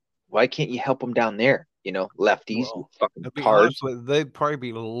you help them down there? You know, lefties, you Well, fucking to be honest tards. with you, they'd probably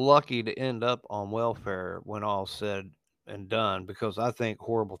be lucky to end up on welfare when all's said and done because I think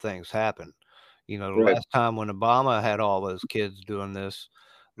horrible things happen. You know, the Right. last time when Obama had all those kids doing this,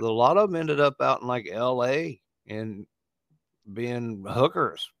 a lot of them ended up out in like LA and being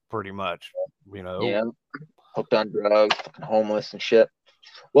hookers pretty much, you know. Yeah. Hooked on drugs, fucking homeless and shit.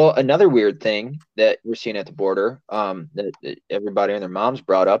 Well, another weird thing that we're seeing at the border, that everybody and their moms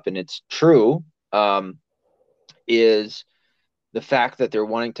brought up, and it's true, is the fact that they're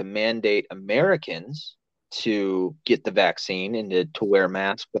wanting to mandate Americans to get the vaccine and to wear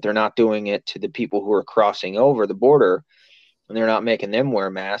masks, but they're not doing it to the people who are crossing over the border, and they're not making them wear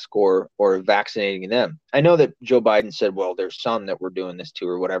a mask or vaccinating them. I know that Joe Biden said, well, there's some that we're doing this to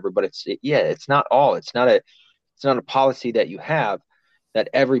or whatever, but it's not all. It's not a policy that you have that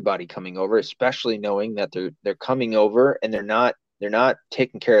everybody coming over, especially knowing that they're coming over and they're not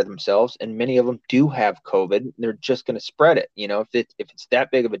taking care of themselves, and many of them do have COVID. They're just going to spread it. You know, if it's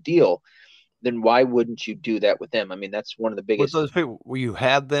that big of a deal, then why wouldn't you do that with them? I mean, that's one of the With biggest. those people, where you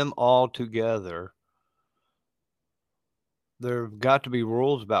have them all together, there've got to be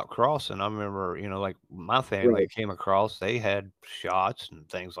rules about crossing. I remember, you know, like my family Right, came across, they had shots and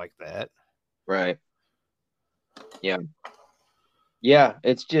things like that. right. Yeah. Yeah.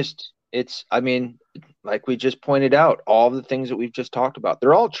 I mean, like we just pointed out, all the things that we've just talked about,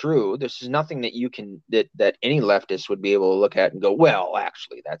 they're all true. This is nothing that that any leftist would be able to look at and go, well,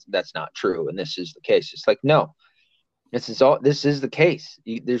 actually, that's not true. And this is the case. It's like, no, this is the case.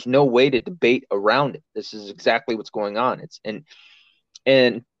 There's no way to debate around it. This is exactly what's going on.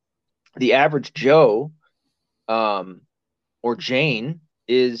 And the average Joe, or Jane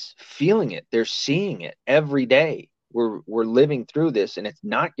is feeling it. They're seeing it every day. We're living through this, and it's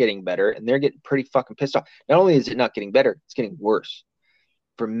not getting better, and they're getting pretty fucking pissed off. Not only is it not getting better, it's getting worse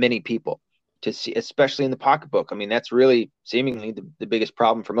for many people to see, especially in the pocketbook. I mean, that's really seemingly the biggest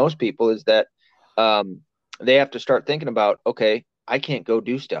problem for most people is that they have to start thinking about, okay, I can't go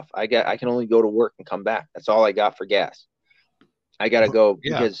do stuff. I can only go to work and come back. That's all I got for gas. I got to go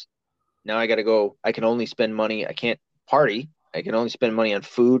because now I got to go. I can only spend money. I can't party. I can only spend money on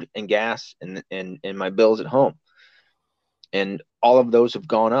food and gas and my bills at home. And all of those have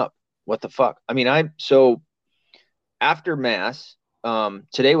gone up. What the fuck? I mean, so after Mass,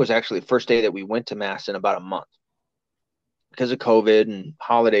 today was actually the first day that we went to Mass in about a month because of COVID and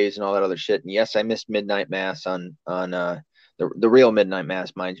holidays and all that other shit. And yes, I missed midnight Mass on the real midnight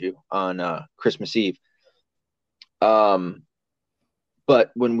Mass, mind you, on Christmas Eve.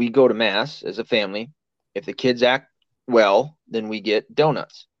 But when we go to Mass as a family, if the kids act well, then we get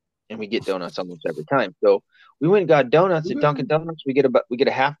donuts, and we get donuts almost every time. So we went and got donuts at Dunkin' Donuts. We get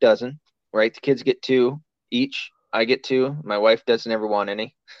a half dozen, right? The kids get 2 each. I get 2. My wife doesn't ever want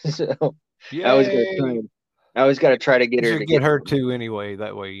any, so I always got to try to get her to get her 2 anyway.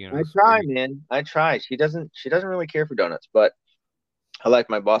 That way, you know. I try, man. I try. She doesn't really care for donuts, but I like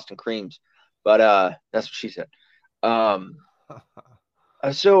my Boston creams. But that's what she said.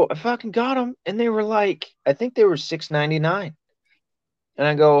 So I fucking got them, and they were like, I think they were $6.99. And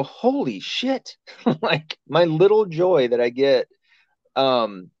I go, holy shit. Like my little joy that I get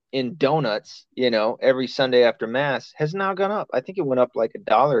in donuts, every Sunday after Mass has now gone up. I think it went up like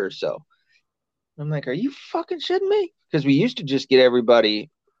 $1 or so. I'm like, are you fucking shitting me? Because we used to just get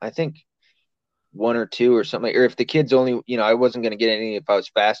everybody, I think 1 or 2 or something. Or if the kids only, I wasn't going to get any if I was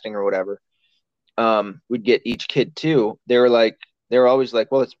fasting or whatever. We'd get each kid 2. They were always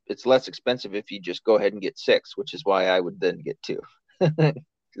like, well, it's less expensive if you just go ahead and get 6, which is why I would then get 2. I'm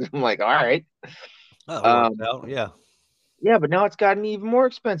like, all right. Yeah. Yeah, but now it's gotten even more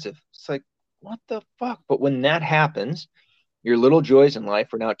expensive. It's like, what the fuck? But when that happens, your little joys in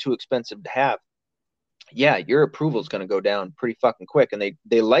life are now too expensive to have. Yeah, your approval is going to go down pretty fucking quick. And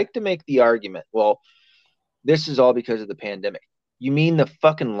they like to make the argument, well, this is all because of the pandemic. You mean the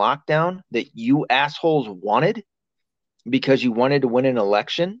fucking lockdown that you assholes wanted? Because you wanted to win an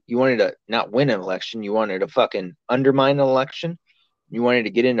election? You wanted to not win an election. You wanted to fucking undermine an election. You wanted to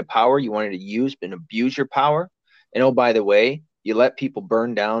get into power. You wanted to use and abuse your power. And oh, by the way, you let people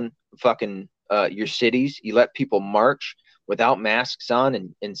burn down fucking your cities. You let people march without masks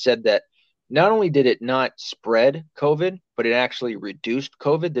on and said that not only did it not spread COVID, but it actually reduced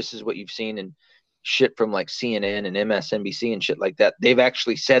COVID. This is what you've seen in shit from like CNN and MSNBC and shit like that. They've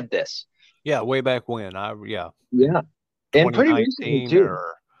actually said this. Yeah, way back when. Yeah. And pretty recently too.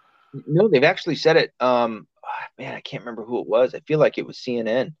 No, they've actually said it. Man, I can't remember who it was. I feel like it was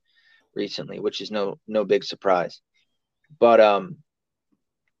CNN recently, which is no big surprise. But all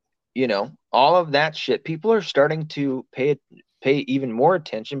of that shit, people are starting to pay even more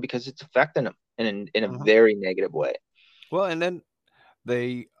attention because it's affecting them in a very negative way. Well, and then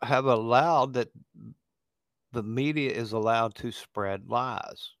they have allowed that the media is allowed to spread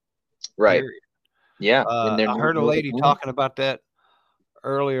lies. Right. Period. Yeah. I heard a lady talking about that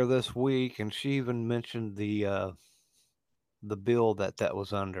earlier this week, and she even mentioned the bill that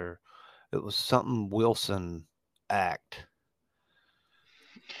was under. It was something Wilson Act.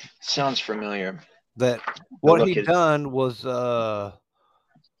 Sounds familiar. That what he done was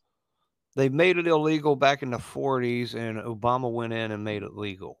they made it illegal back in the 40s, and Obama went in and made it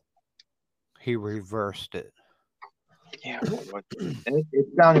legal. He reversed it. Yeah, it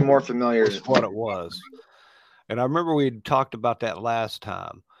sounded more familiar. That's what it was. And I remember we had talked about that last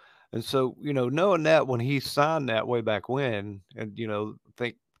time. And so, knowing that when he signed that way back when, and, I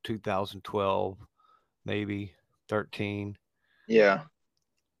think 2012, maybe 13. Yeah.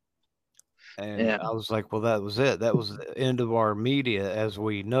 And I was like, well, that was it. That was the end of our media as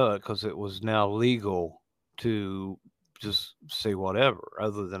we know it, because it was now legal to just say whatever,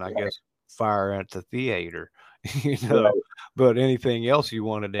 other than, I guess, fire at the theater, Right. But anything else you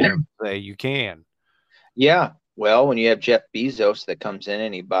wanted to say, you can. Yeah. Well, when you have Jeff Bezos that comes in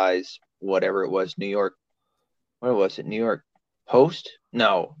and he buys whatever it was, New York, what was it? New York Post?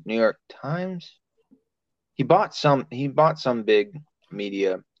 No, New York Times. he bought some big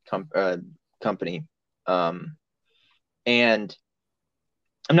media company, and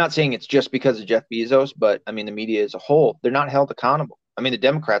I'm not saying it's just because of Jeff Bezos, but I mean the media as a whole, they're not held accountable. I mean the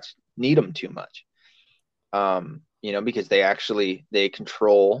Democrats need them too much, because they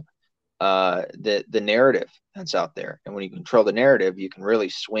control the narrative that's out there, and when you control the narrative, you can really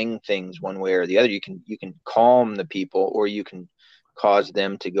swing things one way or the other. You can calm the people, or you can cause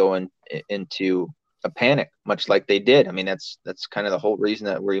them to go into a panic, much like they did. I mean, that's kind of the whole reason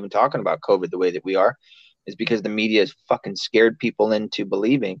that we're even talking about COVID the way that we are, is because the media has fucking scared people into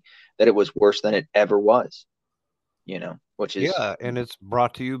believing that it was worse than it ever was. Which is, Yeah, and it's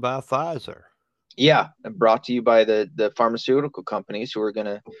brought to you by Pfizer, yeah, brought to you by the pharmaceutical companies who are going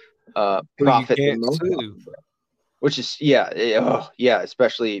to who you profit the can't most off sue. of it. Which is, yeah, oh, yeah,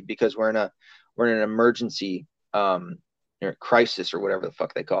 especially because we're in an emergency crisis or whatever the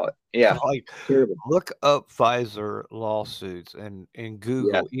fuck they call it. Yeah, Like, terrible. look up Pfizer lawsuits and in Yeah,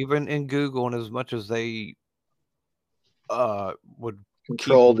 Google, even in Google, and as much as they would keep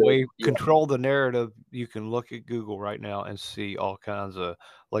controlled it. away Yeah, control the narrative, you can look at Google right now and see all kinds of,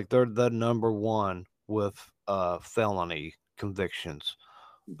 like, they're the number one with felony convictions.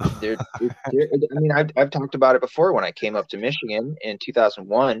 I mean, I've talked about it before when I came up to Michigan in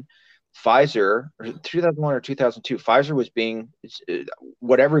 2001. Pfizer, or 2001 or 2002, Pfizer was being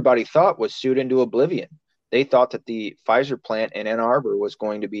what everybody thought was sued into oblivion. They thought that the Pfizer plant in Ann Arbor was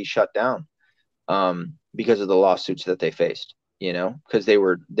going to be shut down, because of the lawsuits that they faced. Because they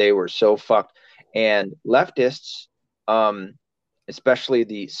were so fucked, and leftists, especially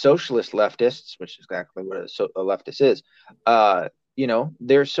the socialist leftists, which is exactly what a leftist is,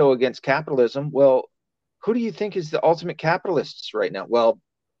 they're so against capitalism. Well, who do you think is the ultimate capitalists right now? Well,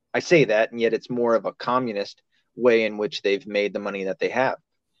 I say that, and yet it's more of a communist way in which they've made the money that they have.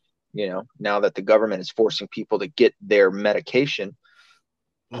 Now that the government is forcing people to get their medication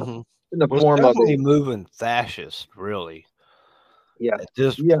Mm-hmm. in the Well, it's form of definitely a, moving fascist, really, yeah, at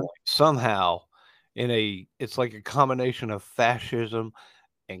this yeah, point. Somehow, it's like a combination of fascism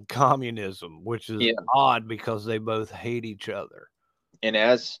and communism, which is yeah. odd because they both hate each other. And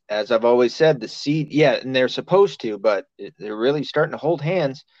as I've always said, the seed, yeah, and they're supposed to, but they're really starting to hold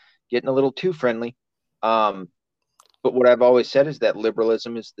hands, getting a little too friendly. Um, but what I've always said is that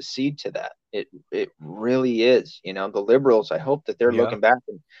liberalism is the seed to that. It really is. The liberals. I hope that they're Yeah. looking back,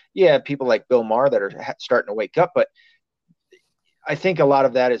 and yeah, people like Bill Maher that are starting to wake up. But I think a lot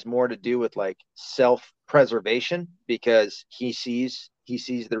of that is more to do with like self-preservation, because he sees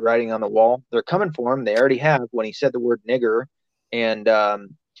the writing on the wall. They're coming for him. They already have when he said the word nigger, and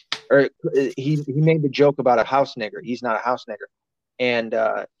or he made the joke about a house nigger. He's not a house nigger, and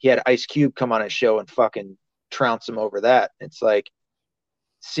he had Ice Cube come on his show and fucking trounce him over that. It's like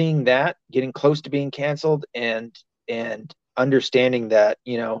seeing that, getting close to being canceled, and understanding that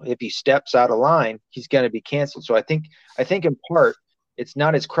if he steps out of line, he's going to be canceled. So I think in part it's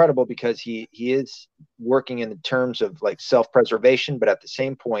not as credible because he is working in the terms of like self-preservation, but at the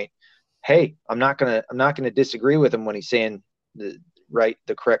same point, hey, I'm not gonna disagree with him when he's saying the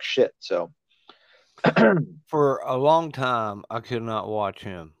correct shit. So For a long time, I could not watch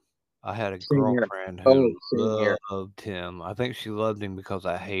him. I had a same here. girlfriend Oh, who same here. loved him. I think she loved him because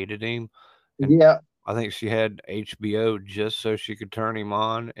I hated him, and Yeah, I think she had HBO just so she could turn him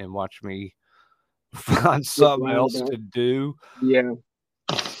on and watch me find get something wound else about. to do. Yeah,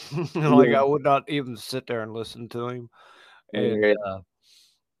 Like, yeah. I would not even sit there and listen to him. I And hear it.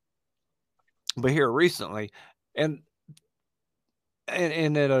 but here recently, and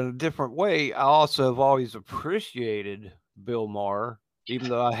and in a different way, I also have always appreciated Bill Maher, even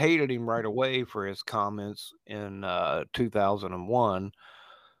though I hated him right away for his comments in 2001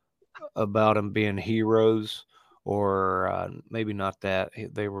 about him being heroes, or maybe not that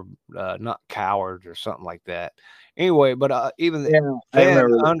they were not cowards or something like that. Anyway, but even Yeah, I then,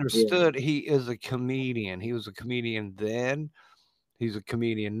 remember. Yeah, understood he is a comedian. He was a comedian then. He's a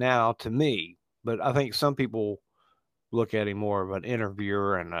comedian now to me. But I think some people look at him more of an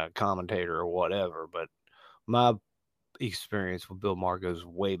interviewer and a commentator or whatever. But my experience with Bill Maher goes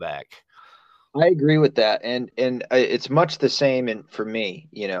way back. I agree with that, and it's much the same. And for me,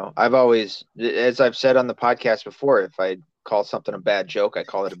 I've always, as I've said on the podcast before, if I call something a bad joke, I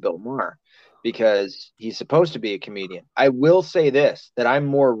call it a Bill Maher, because he's supposed to be a comedian. I will say this, that I'm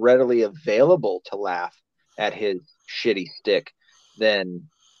more readily available to laugh at his shitty stick than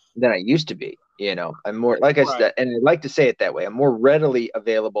I used to be. I'm more, like I Right. said, and I'd like to say it that way. I'm more readily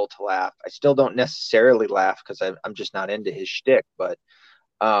available to laugh. I still don't necessarily laugh because I'm just not into his shtick, but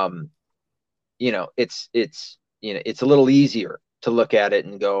um it's a little easier. to look at it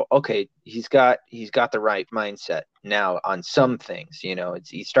and go, okay, he's got the right mindset now on some things. You know,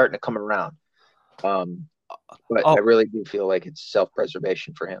 he's starting to come around. But I really do feel like it's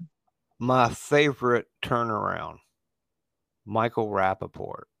self-preservation for him. My favorite turnaround, Michael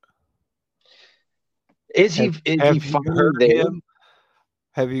Rappaport. Is he heard him?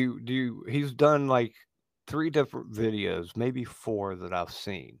 He's done like 3 different videos, maybe 4 that I've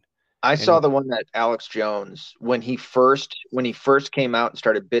seen. I saw the one that Alex Jones, when he first came out and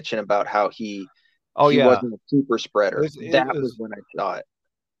started bitching about how he wasn't a super spreader. That was when I saw it.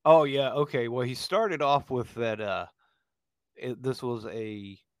 Oh yeah, okay. Well, he started off with that this was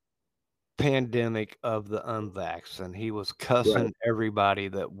a pandemic of the unvaxxed, and he was cussing everybody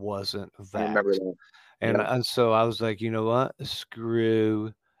that wasn't vaxxed. I remember that. And so I was like, you know what?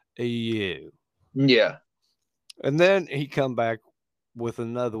 Screw you. Yeah. And then he come back with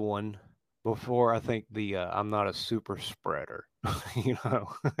another one before, I think, the I'm not a super spreader. You know.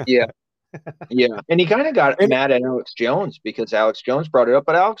 Yeah. Yeah. And he kind of got mad at Alex Jones because Alex Jones brought it up,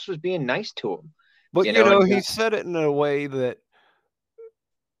 but Alex was being nice to him. But you know he said it in a way that,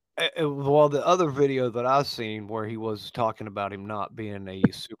 well, the other video that I've seen where he was talking about him not being a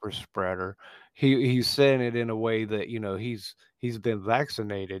super spreader, he's saying it in a way that, you know, he's been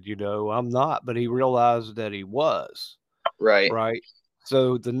vaccinated, you know, I'm not, but he realized that he was. Right.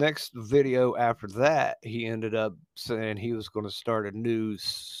 So the next video after that, he ended up saying he was going to start a new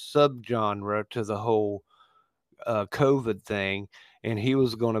subgenre to the whole COVID thing, and he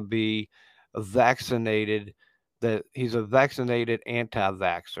was going to be vaccinated. That he's a vaccinated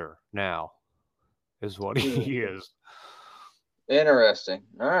anti-vaxxer now, is what he is. Interesting.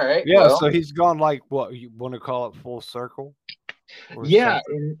 All right. Yeah, well, so he's gone like, what you want to call it, full circle? Yeah,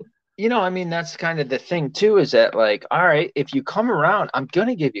 and you know, I mean, that's kind of the thing too, is that like, all right, if you come around, I'm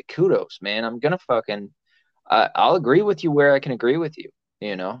gonna give you kudos, man. I'm gonna fucking, I'll agree with you where I can agree with you.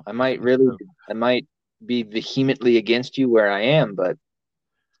 You know, I might be vehemently against you where I am, but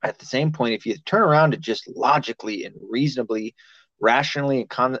at the same point, if you turn around to just logically and reasonably, rationally and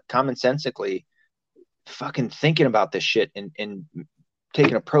commonsensically fucking thinking about this shit and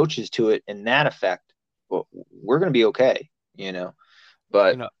taking approaches to it in that effect, well, we're going to be okay, you know?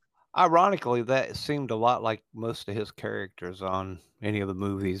 But, you know, ironically, that seemed a lot like most of his characters on any of the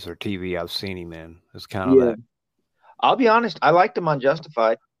movies or TV I've seen him in. It's kind of that. I'll be honest, I liked him on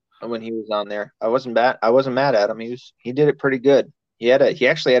Justified when he was on there. I wasn't mad at him. He did it pretty good. He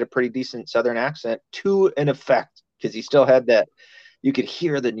actually had a pretty decent Southern accent to an effect, because he still had that. You could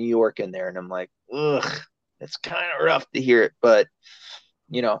hear the New York in there, and I'm like, ugh, it's kind of rough to hear it. But,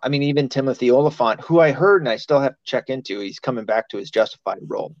 you know, I mean, even Timothy Olyphant, who I heard and I still have to check into, he's coming back to his Justified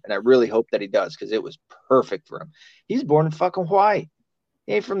role, and I really hope that he does, because it was perfect for him. He's born in fucking Hawaii.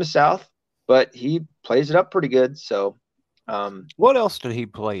 He ain't from the South, but he plays it up pretty good. So, what else did he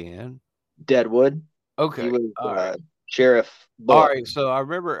play in? Deadwood. Okay, he was Sheriff Bullock. All right, so I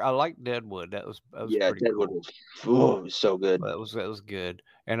remember I liked Deadwood. That was Deadwood cool. was so good. That was good,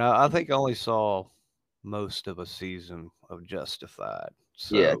 and I think I only saw most of a season of Justified.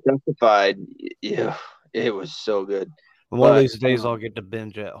 So. Yeah, Justified. Yeah, it was so good. One of these days, I'll get to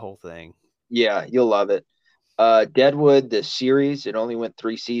binge that whole thing. Yeah, you'll love it. Deadwood, the series, it only went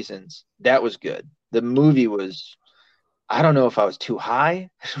 3 seasons. That was good. The movie was, I don't know if I was too high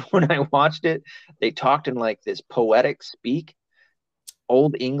when I watched it. They talked in like this poetic speak,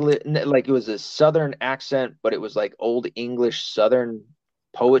 old English, like it was a Southern accent, but it was like old English Southern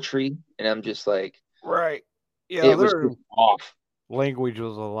poetry. And I'm just like, right. Yeah, it was off. Language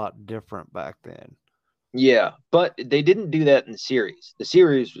was a lot different back then. Yeah, but they didn't do that in the series. The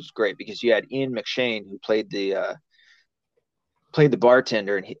series was great because you had Ian McShane, who played the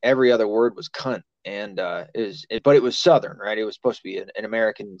bartender, and every other word was cunt. And but it was Southern, right? It was supposed to be an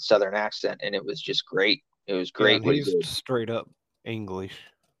American Southern accent, and it was just great. It was great. Yeah, he's straight up English.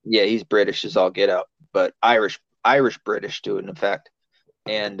 Yeah, he's British as all get out, but Irish British to an effect.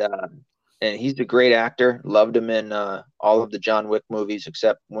 And he's a great actor. Loved him in all of the John Wick movies,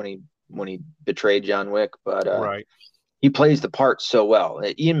 except when he betrayed John Wick. But right, he plays the part so well.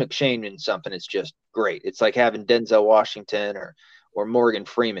 Ian McShane in something, it's just great. It's like having Denzel Washington or Morgan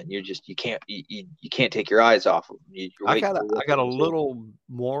Freeman. You can't take your eyes off of him. I got a little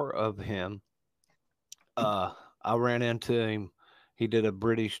more of him. I ran into him. He did a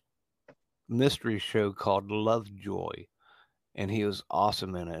British mystery show called Lovejoy, and he was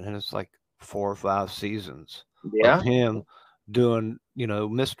awesome in it. And it's like 4 or 5 seasons of him doing, you know,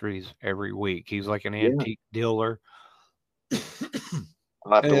 mysteries every week. He's like an antique dealer. I'll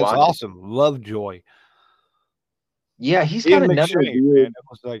have to watch. Awesome. Lovejoy. Yeah, he's got another weird. It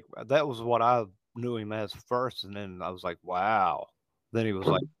was like, that was what I knew him as first, and then I was like, wow. Then he was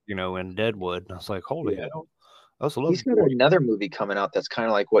like, in Deadwood, and I was like, holy Yeah. hell, that's He's got Lovejoy. another movie coming out that's kind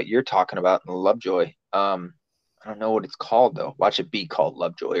of like what you're talking about in Lovejoy. I don't know what it's called though. Watch it be called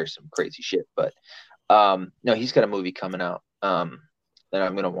Lovejoy or some crazy shit. But no, he's got a movie coming out that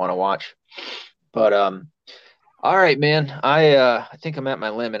I'm gonna want to watch. But all right, man. I think I'm at my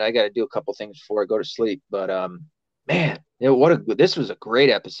limit. I got to do a couple things before I go to sleep. But man, this was a great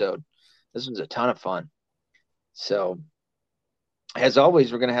episode. This was a ton of fun. So as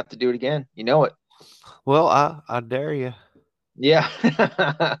always, we're gonna have to do it again. You know it. Well, I dare you. Yeah.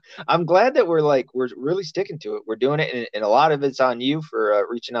 I'm glad that we're really sticking to it. We're doing it, and a lot of it's on you for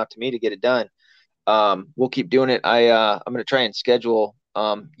reaching out to me to get it done. We'll keep doing it. I'm gonna try and schedule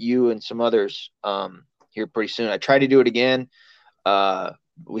you and some others here pretty soon. I try to do it again. Uh,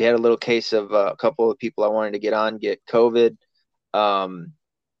 we had a little case of a couple of people I wanted to get on get COVID, um,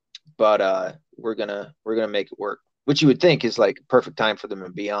 but we're gonna make it work. Which you would think is like perfect time for them to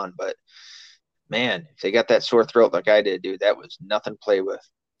be on, but man, if they got that sore throat like I did, dude, that was nothing to play with.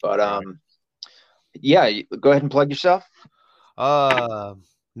 But Right. yeah, go ahead and plug yourself.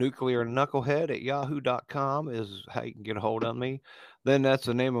 Nuclear Knucklehead at yahoo.com is how you can get a hold of me. Then that's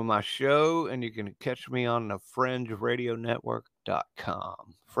the name of my show, and you can catch me on the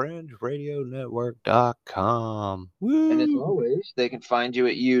FringeRadioNetwork.com. FringeRadioNetwork.com. Woo! And as always, they can find you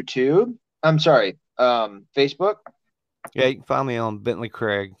at YouTube. I'm sorry, Facebook. Yeah, you can find me on Bentley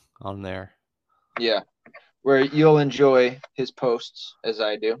Craig on there. Yeah, where you'll enjoy his posts as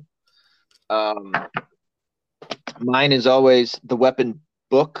I do. Mine is always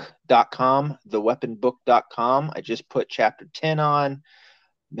theweaponbook.com, theweaponbook.com. I just put chapter 10 on.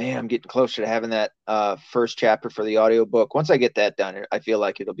 Man, I'm getting closer to having that first chapter for the audiobook. Once I get that done, I feel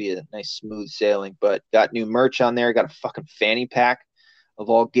like it'll be a nice smooth sailing. But got new merch on there. Got a fucking fanny pack of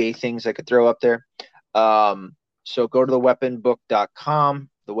all gay things I could throw up there. So go to theweaponbook.com,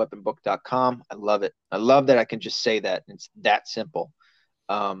 theweaponbook.com. I love it. I love that I can just say that. It's that simple.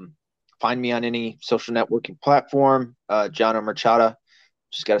 Find me on any social networking platform, John O'Merchada.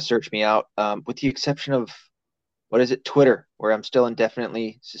 Just got to search me out, with the exception of, what is it, Twitter, where I'm still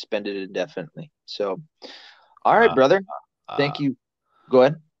indefinitely suspended indefinitely. So, all right, brother. Thank you. Go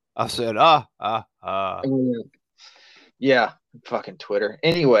ahead. I said, Yeah, fucking Twitter.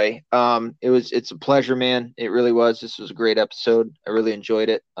 Anyway, it's a pleasure, man. It really was. This was a great episode. I really enjoyed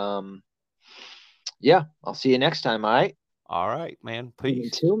it. Yeah, I'll see you next time. All right. All right, man.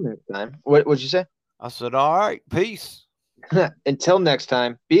 Peace. Until next time. What'd you say? I said, all right, peace. Until next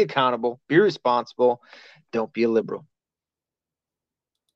time, be accountable, be responsible, don't be a liberal.